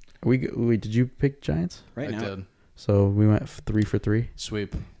 Wait, did you pick Giants? Right I now. did. So we went 3 for 3.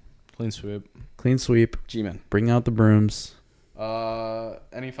 Sweep. Clean sweep. Clean sweep. G-Man. Bring out the brooms.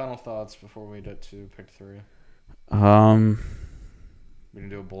 Any final thoughts before we get to pick 3? We can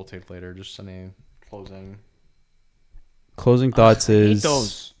do a bowl take later. Just any closing. Closing thoughts I hate is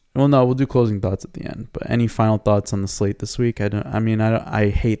those. well, no, we'll do closing thoughts at the end. But any final thoughts on the slate this week? I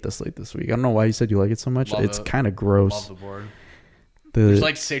hate the slate this week. I don't know why you said you like it so much. Love It's it. kind of gross. Love the board. There's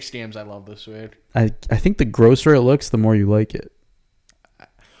like 6 games I love this week. I think the grosser it looks, the more you like it.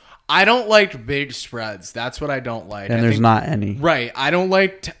 I don't like big spreads. That's what I don't like. And I there's think, not any. right. I don't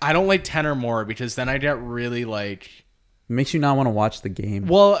like 10 or more because then I get really like. It makes you not want to watch the game.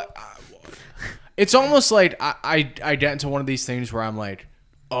 Well, it's almost like I get into one of these things where I'm like,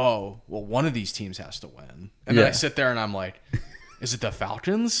 oh, well, one of these teams has to win, and then I sit there and I'm like, is it the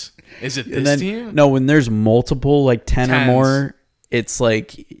Falcons? Is it this team? No, when there's multiple like 10 or more, it's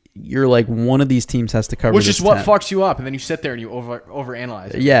like you're like one of these teams has to cover. Which is what 10. fucks you up, and then you sit there and you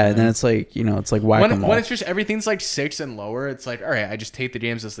overanalyze it. Yeah, and then it's like it's like whack-a-mole. When it's just everything's like 6 and lower, it's like, all right, I just take the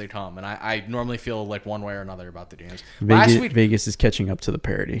games as they come, and I normally feel like one way or another about the games. Vegas is catching up to the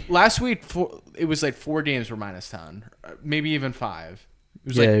parity. Last week, it was like 4 games were -10, maybe even 5. It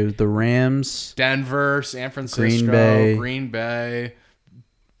was it was the Rams, Denver, San Francisco, Green Bay,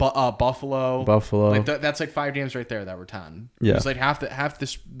 Buffalo. Like that's like 5 games right there that were 10. Yeah. It was like half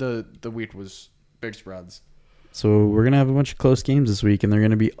the week was big spreads. So we're gonna have a bunch of close games this week, and they're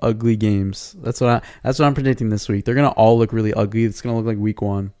gonna be ugly games. That's what I'm predicting this week. They're gonna all look really ugly. It's gonna look like week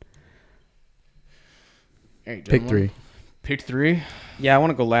 1. Hey, Pick 3. Pick 3. Yeah, I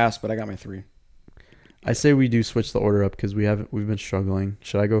want to go last, but I got my 3. I say we do switch the order up because we've been struggling.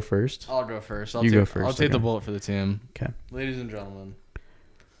 Should I go first? I'll go first. You go first. I'll take the okay. bullet for the team. Okay. Ladies and gentlemen,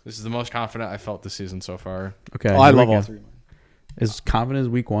 this is the most confident I felt this season so far. Okay. I love all 3. As confident as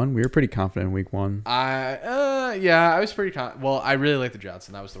week 1? We were pretty confident in week 1. I was pretty well, I really like the Jets,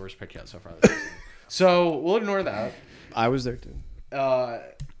 and that was the worst pick yet so far this season. So we'll ignore that. I was there too.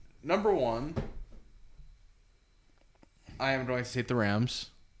 Number 1, I am going to take the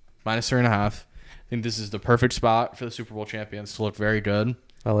Rams -3.5. I think this is the perfect spot for the Super Bowl champions to look very good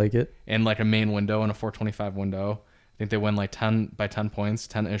I like it. in like a main window and a 425 window. I think they win like 10 points,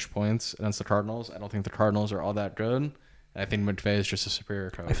 10-ish points against the Cardinals. I don't think the Cardinals are all that good. I think McVay is just a superior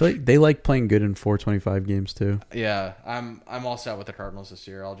coach. I feel like they like playing good in 425 games too. Yeah, I'm all set with the Cardinals this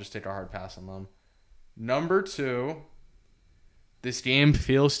year. I'll just take a hard pass on them. Number 2, this game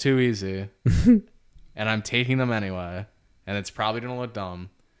feels too easy, and I'm taking them anyway, and it's probably gonna look dumb.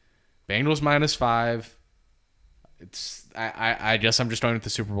 Bengals -5. I guess I'm just going with the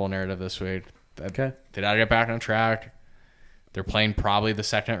Super Bowl narrative this week. Okay. They gotta get back on track. They're playing probably the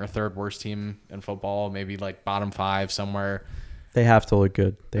 2nd or 3rd worst team in football, maybe like bottom 5 somewhere. They have to look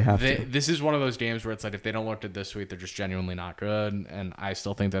good. They have to. This is one of those games where it's like if they don't look good this week, they're just genuinely not good. And I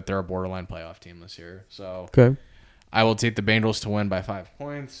still think that they're a borderline playoff team this year. So Okay. I will take the Bengals to win by 5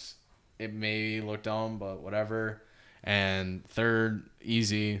 points. It may look dumb, but whatever. And 3rd,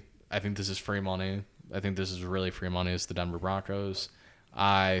 easy. I think this is free money. I think this is really free money. It's the Denver Broncos.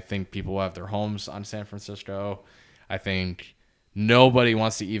 I think people will have their homes on San Francisco. I think nobody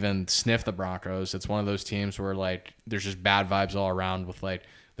wants to even sniff the Broncos. It's one of those teams where like there's just bad vibes all around with like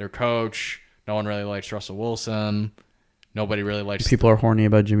their coach. No one really likes Russell Wilson. Nobody really likes. People are horny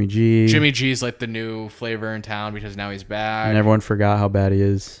about Jimmy G. Jimmy G's like the new flavor in town because now he's back. And everyone forgot how bad he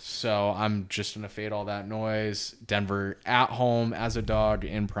is. So I'm just going to fade all that noise. Denver at home as a dog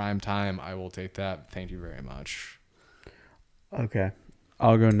in prime time. I will take that. Thank you very much. Okay.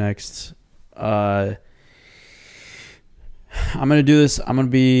 I'll go next. I'm going to do this. I'm going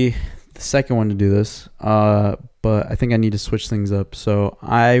to be the second one to do this. But I think I need to switch things up. So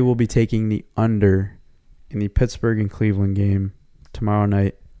I will be taking the under in the Pittsburgh and Cleveland game tomorrow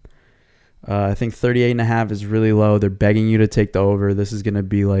night. I think 38.5 is really low. They're begging you to take the over. This is going to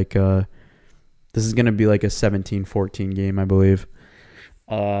be like a 17-14 game, I believe.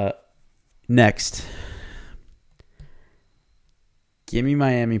 Next. Give me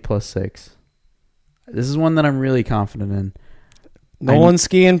Miami +6. This is one that I'm really confident in. Nolan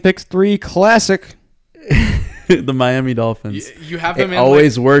Skiing picks 3 classic. The Miami Dolphins. You have them it in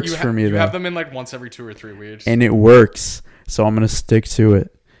always like, works for me, you though. have them in like once every 2 or 3 weeks. And it works. So I'm going to stick to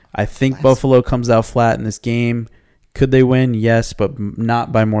it. I think Buffalo comes out flat in this game. Could they win? Yes, but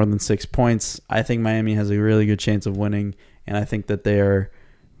not by more than 6 points. I think Miami has a really good chance of winning, and I think that they are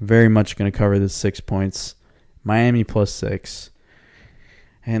very much going to cover the 6 points. Miami +6.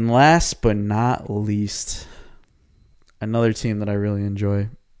 And last but not least, another team that I really enjoy.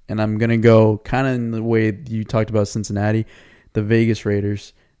 And I'm going to go kind of in the way you talked about Cincinnati, the Vegas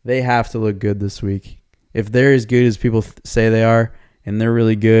Raiders. They have to look good this week. If they're as good as people say they are, and they're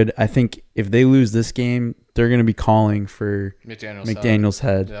really good, I think if they lose this game, they're going to be calling for McDaniel's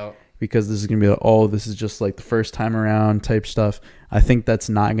head. Yep. Because this is going to be like, oh, this is just like the first time around type stuff. I think that's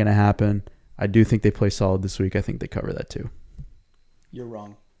not going to happen. I do think they play solid this week. I think they cover that too. You're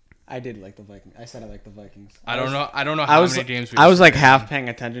wrong. I did like the Vikings. I said I like the Vikings. I don't know how many games I was like half paying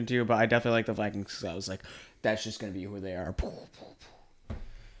attention to you, but I definitely like the Vikings because I was like, that's just going to be who they are.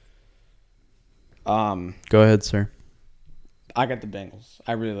 Go ahead, sir. I got the Bengals.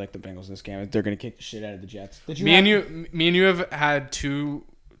 I really like the Bengals in this game. They're going to kick the shit out of the Jets. Me and you have had 2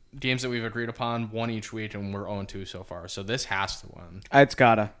 games that we've agreed upon, one each week, and we're 0-2 so far. So this has to win. It's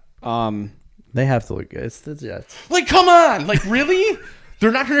gotta. They have to look good. It's the Jets. Like, come on! Like, really?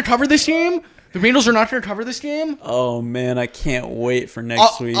 They're not going to cover this game? The Bengals are not going to cover this game? Oh man, I can't wait for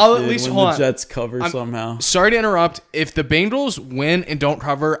next week. I'll at least when hold the on. Jets cover somehow. Sorry to interrupt. If the Bengals win and don't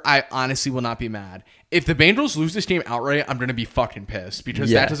cover, I honestly will not be mad. If the Bengals lose this game outright, I'm going to be fucking pissed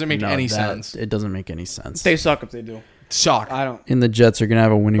because that doesn't make any sense. It doesn't make any sense. They suck if they do. Suck. I don't. And the Jets are gonna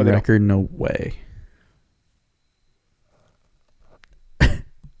have a winning But they don't. record. No way.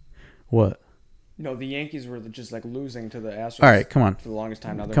 What? No, the Yankees were just like losing to the Astros. All right, come on. For the longest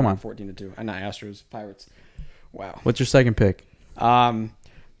time now, they're Come on. 14-2. And not Astros, Pirates. Wow. What's your second pick? I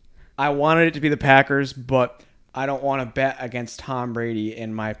wanted it to be the Packers, but I don't want to bet against Tom Brady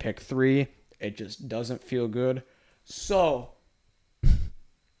in my pick 3. It just doesn't feel good. So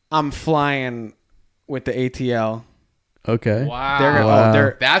I'm flying with the ATL. Okay. Wow. They're gonna,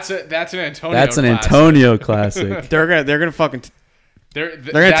 Wow. That's an Antonio. That's an classic. Antonio classic. they're gonna fucking. They're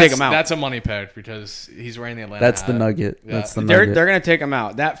gonna take him out. That's a money pick because he's wearing the Atlanta. That's the hat. nugget. Yeah. That's the They're nugget. gonna take him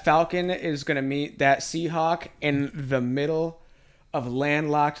out. That Falcon is gonna meet that Seahawk in the middle of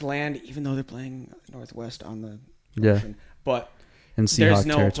landlocked land, even though they're playing Northwest on the Yeah. ocean. But In Seahawk there's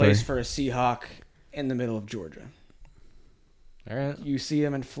no territory. place for a Seahawk in the middle of Georgia. All right. You see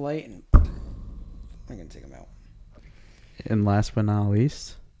him in flight, and I'm gonna take him out. And last but not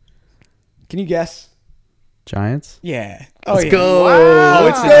least, Can you guess? Giants. Yeah. Oh, Let's yeah. go. Wow.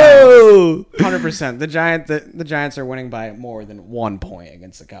 Let's It's the go. 100%. The Giants are winning by more than 1 point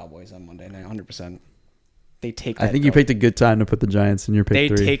against the Cowboys on Monday night. 100%. They take that. I think you dub. picked a good time to put the Giants in your pick They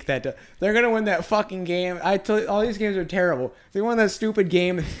 3. take that. They're gonna win that fucking game. I told you, all these games are terrible. They won that stupid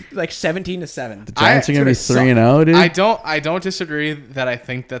game like 17-7. the Giants are gonna be it's gonna 3-0, dude. I don't disagree that I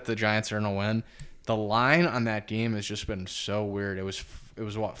think that the Giants are gonna win. The line on that game has just been so weird. It was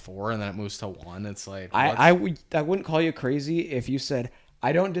what 4 and then it moves to 1. It's like I wouldn't call you crazy if you said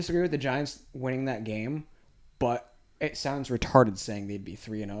I don't disagree with the Giants winning that game, but it sounds retarded saying they'd be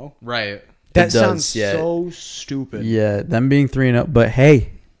 3-0. right. That does, sounds yeah. so stupid. Yeah, them being 3-0, but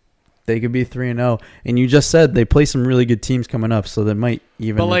hey, they could be 3-0. And you just said they play some really good teams coming up, so that might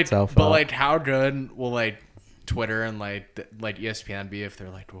even itself out. How good will Twitter and ESPN be if they're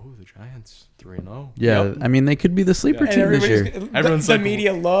like, "Whoa, the Giants 3-0." Yeah, Yep. I mean they could be the sleeper And team this year. Everyone's the like,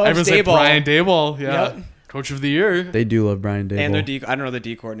 media loves Everyone's Daboll. like Brian Daboll, yeah, Yep. coach of the year. They do love Brian Daboll. And their I don't know the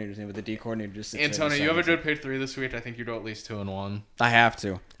D coordinator's name, but the D coordinator just sits there and Antonio, you have a decides. good pick 3 this week. I think you go at least 2-1. I have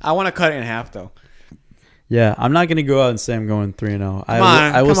to. I want to cut it in half though. Yeah, I'm not gonna go out and say I'm going 3-0.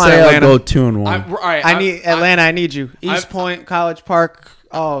 I will come on, say I'll Atlanta. go 2-1. All right, I need Atlanta. I need you. East I'm- Point, College Park.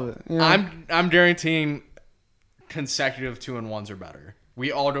 Oh, you know. I'm guaranteeing consecutive 2-1s or better.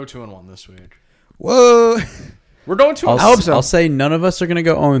 We all go 2-1 this week. Whoa. We're going 2-1. I hope so. I'll say none of us are gonna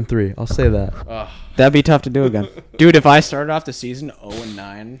go 0-3. I'll say that. That'd be tough to do again, dude. If I started off the season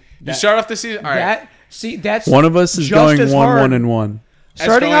 0-9, You start off the season. All right. that's One of us is just going as 1-1-1.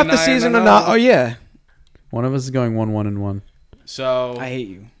 starting going off the season or 9-0. not. Oh yeah, One of us is going 1-1-1. So I hate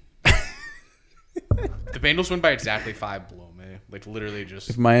you. the Bengals win by exactly 5 below me. Like literally just.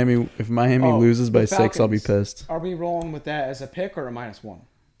 If Miami Oh, loses by the 6, I'll be Falcons. pissed. Are we rolling with that as a pick or a -1?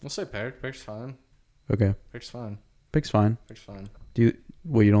 Let's say pick. Pick's fine. Okay, Pick's fine. pick's fine. Pick's fine. You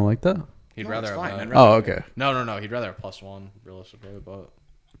don't like that? He'd No, rather it's have fine. that. I'd rather- Oh, okay. No. He'd rather have +1 realistically, but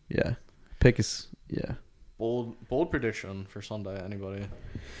Yeah, pick is bold prediction for Sunday. Anybody?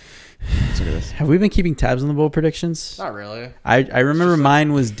 Have we been keeping tabs on the bowl predictions? Not really. I remember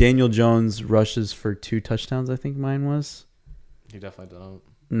mine was Daniel Jones rushes for 2 touchdowns. I think mine was. He definitely didn't.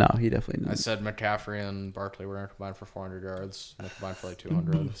 No, he definitely I didn't. said McCaffrey and Barkley were going to combine for 400 yards. And they combined for like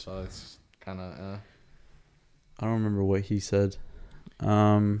 200. So it's kind of. I don't remember what he said.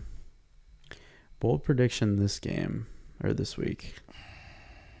 Bold prediction this game or this week.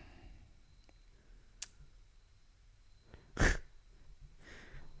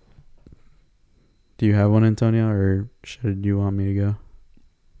 Do you have one, Antonio, or should you want me to go?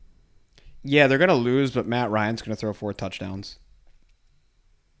 Yeah, they're gonna lose, but Matt Ryan's gonna throw 4 touchdowns.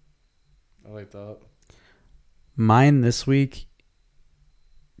 I like that. Mine this week,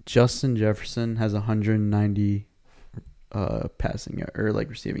 Justin Jefferson has 190 passing or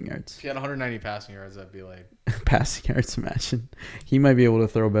receiving yards. If he had 190 passing yards, that'd be like. Passing yards, imagine. He might be able to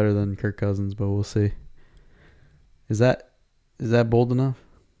throw better than Kirk Cousins, but we'll see. Is that bold enough?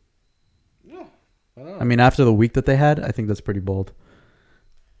 No. I don't know. I mean, after the week that they had, I think that's pretty bold.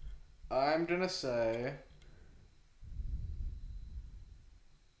 I'm going to say.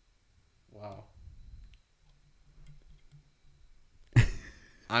 Wow.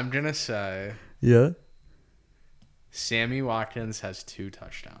 I'm gonna say Yeah. Sammy Watkins has 2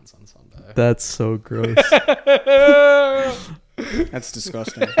 touchdowns on Sunday. That's so gross. That's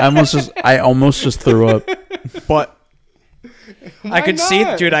disgusting. I almost just threw up. But I could see,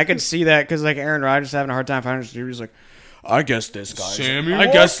 not? dude. I could see that because like Aaron Rodgers having a hard time finding his dude. He's like, I guess this guy's.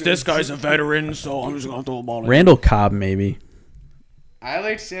 This guy's a veteran, so I'm just gonna throw the ball. Randall Cobb, maybe. I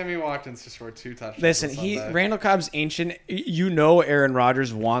like Sammy Watkins to score 2 touchdowns. Listen, on Sunday. Randall Cobb's ancient. You know, Aaron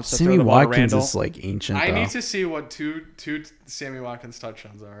Rodgers wants to Sammy throw the ball to Watkins Randall. is like ancient. I though. need to see what two Sammy Watkins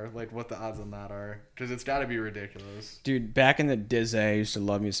touchdowns are. Like what the odds on that are, because it's got to be ridiculous. Dude, back in the Diz, I used to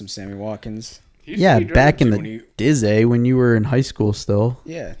love me some Sammy Watkins. He used to Yeah, be good. back in when the you- Dizzy when you were in high school still.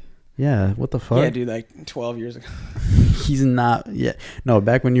 Yeah. Yeah, what the fuck? Yeah, dude, like 12 years ago. He's not. Yeah, no,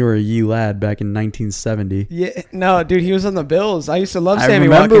 back when you were a yee lad, back in 1970. Yeah, no, dude, he was on the Bills. I used to love I Sammy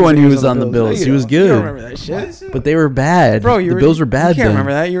remember Watkins when he was on the Bills. No, He was you don't. You don't good. remember that shit? But they were bad. Bro, the Bills were bad You can't then.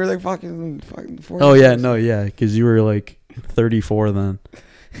 remember that. You were like fucking 40. Oh yeah, no, yeah, because you were like 34 then.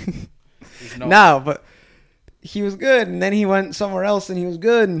 There's no- No, but he was good, and then he went somewhere else, and he was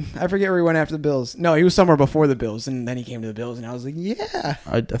good. And I forget where he went after the Bills. No, he was somewhere before the Bills, and then he came to the Bills, and I was like, yeah.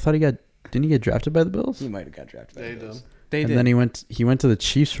 I thought didn't he get drafted by the Bills? He might have got drafted by They the Bills. did. They And did. then he went to the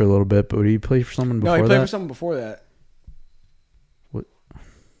Chiefs for a little bit, but did he play for someone before No, he played that? for someone before that.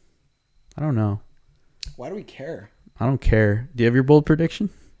 I don't know. Why do we care? I don't care. Do you have your bold prediction?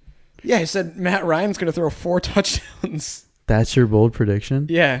 Yeah, he said Matt Ryan's going to throw 4 touchdowns. That's your bold prediction?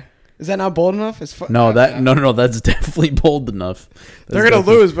 Yeah. Is that not bold enough? It's No, no, that's definitely bold enough. They're going to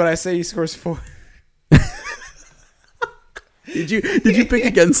lose, but I say he scores 4. Did you pick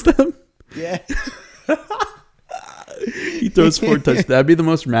against them? Yeah. He throws 4 touchdowns. That'd be the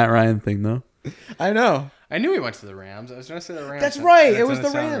most Matt Ryan thing, though. I know. I knew he went to the Rams. I was gonna say the Rams. That's and right. that It was the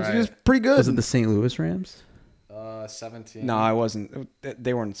didn't sound Rams. right. He was pretty good. Was it the St. Louis Rams? 17. No, I wasn't.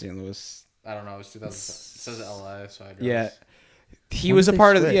 They weren't in St. Louis. I don't know. It was 2000. It says LA, so I guess. Yeah. He When was did a they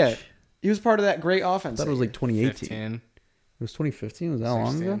part of the, switch? yeah. He was part of that great I offense. thought it was like 2018. 15, It was 2015. Was that long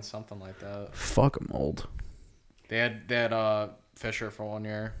 16, ago? something like that. Fuck, I'm old. They had Fisher for 1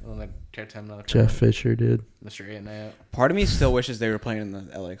 year, and then they kicked him to the Jeff Fisher did. Mr. 8 and 8. Part of me still wishes they were playing in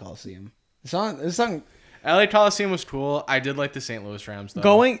the LA Coliseum. It's not LA Coliseum was cool. I did like the St. Louis Rams though.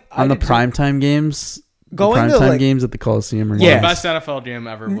 going On the I did too. primetime games, Going to, primetime like- games at the Coliseum. Or Yeah. The best NFL game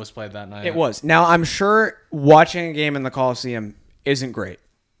ever was played that night. It was. Now I'm sure watching a game in the Coliseum isn't great,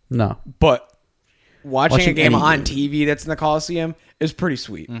 No. but watching a Watching game any on game. TV that's in the Coliseum is pretty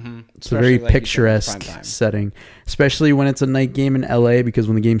sweet. Mm-hmm. It's a very Especially, like you said, picturesque prime time. setting, especially when it's a night game in LA because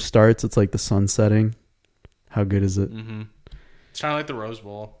when the game starts, it's like the sun setting. How good is it? Mm-hmm. It's kind of like the Rose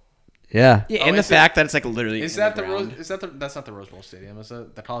Bowl. Yeah. Yeah, Oh, and the is it- fact that it's like literally Is in that the ground. Rose? Is that the? That's not the Rose Bowl stadium, is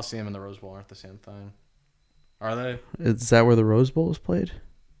it? The Coliseum and the Rose Bowl aren't the same thing. Are they? Is that where the Rose Bowl is played?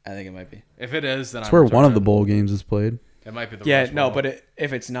 I think it might be. If it is, then That's I'm where one of retarded. the bowl games is played. It might be the. Yeah, Rose no, Bowl. but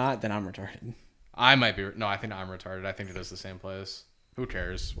if it's not, then I'm retarded. I might be. No, I think I'm retarded. I think it is the same place. Who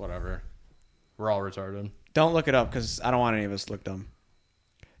cares? Whatever. We're all retarded. Don't look it up because I don't want any of us to look dumb.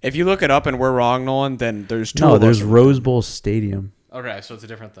 If you look it up and we're wrong, Nolan, then there's two. No, of us there's that- Rose Bowl Stadium. Okay, so it's a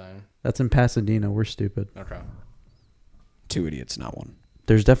different thing. That's in Pasadena. We're stupid. Okay, 2 idiots, not one.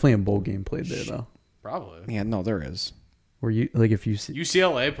 There's definitely a bowl game played there though. probably. Yeah, no, there is. Where you like if you see.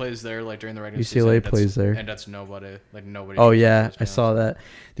 UCLA plays there like during the regular UCLA season. and that's- plays there. and that's nobody. Like nobody. Oh shows up yeah, to those I games. saw that.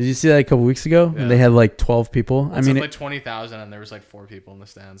 Did you see that a couple weeks ago? Yeah. And they had like 12 people. It I mean, said like 20,000, and there was like 4 people in the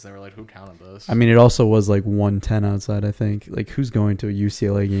stands. They were like, "Who counted this?" it also was like 110 outside. I think. Like, who's going to a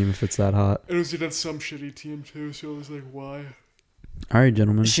UCLA game if it's that hot? it was against some shitty team too. So I was like, "Why?" All right,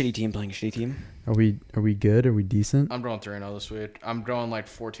 gentlemen, Shitty team playing a shitty team. are we good? Are we decent? I'm going 3-0 this week. I'm going like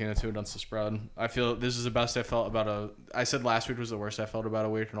 14-2 against the spread. I feel this is the best I felt about a. I said last week was the worst I felt about a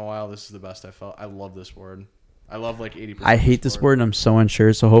week in a while. This is the best I felt. I love this board. I love like 80%. I hate this board and I'm so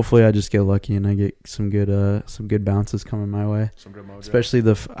unsure. So hopefully I just get lucky and I get some good bounces coming my way. Some good mojo. Especially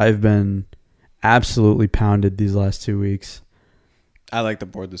I've been absolutely pounded these last 2 weeks. I like the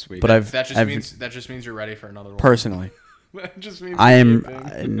board this week. But I've that just means you're ready for another one. personally, That just means I you're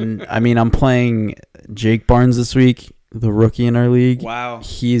am. shaping. I'm playing Jake Barnes this week, the rookie in our league. wow.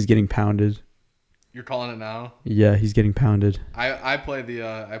 He's getting pounded. You're calling it now. Yeah, he's getting pounded. I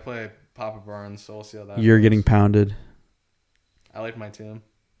play Papa Barnes, so we'll see how that. You're goes. getting pounded. I like my team.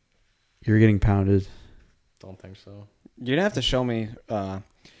 You're getting pounded. Don't think so. You're gonna have to show me The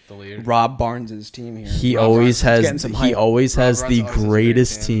lead. Rob Barnes' team here. He Rob always Runs is getting has. some He hype. always Rob has Runs the always has a great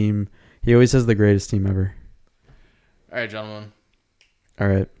greatest team. He always has the greatest team ever. All right, gentlemen. All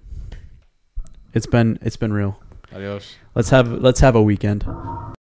right. It's been real. Adios. Let's have a weekend.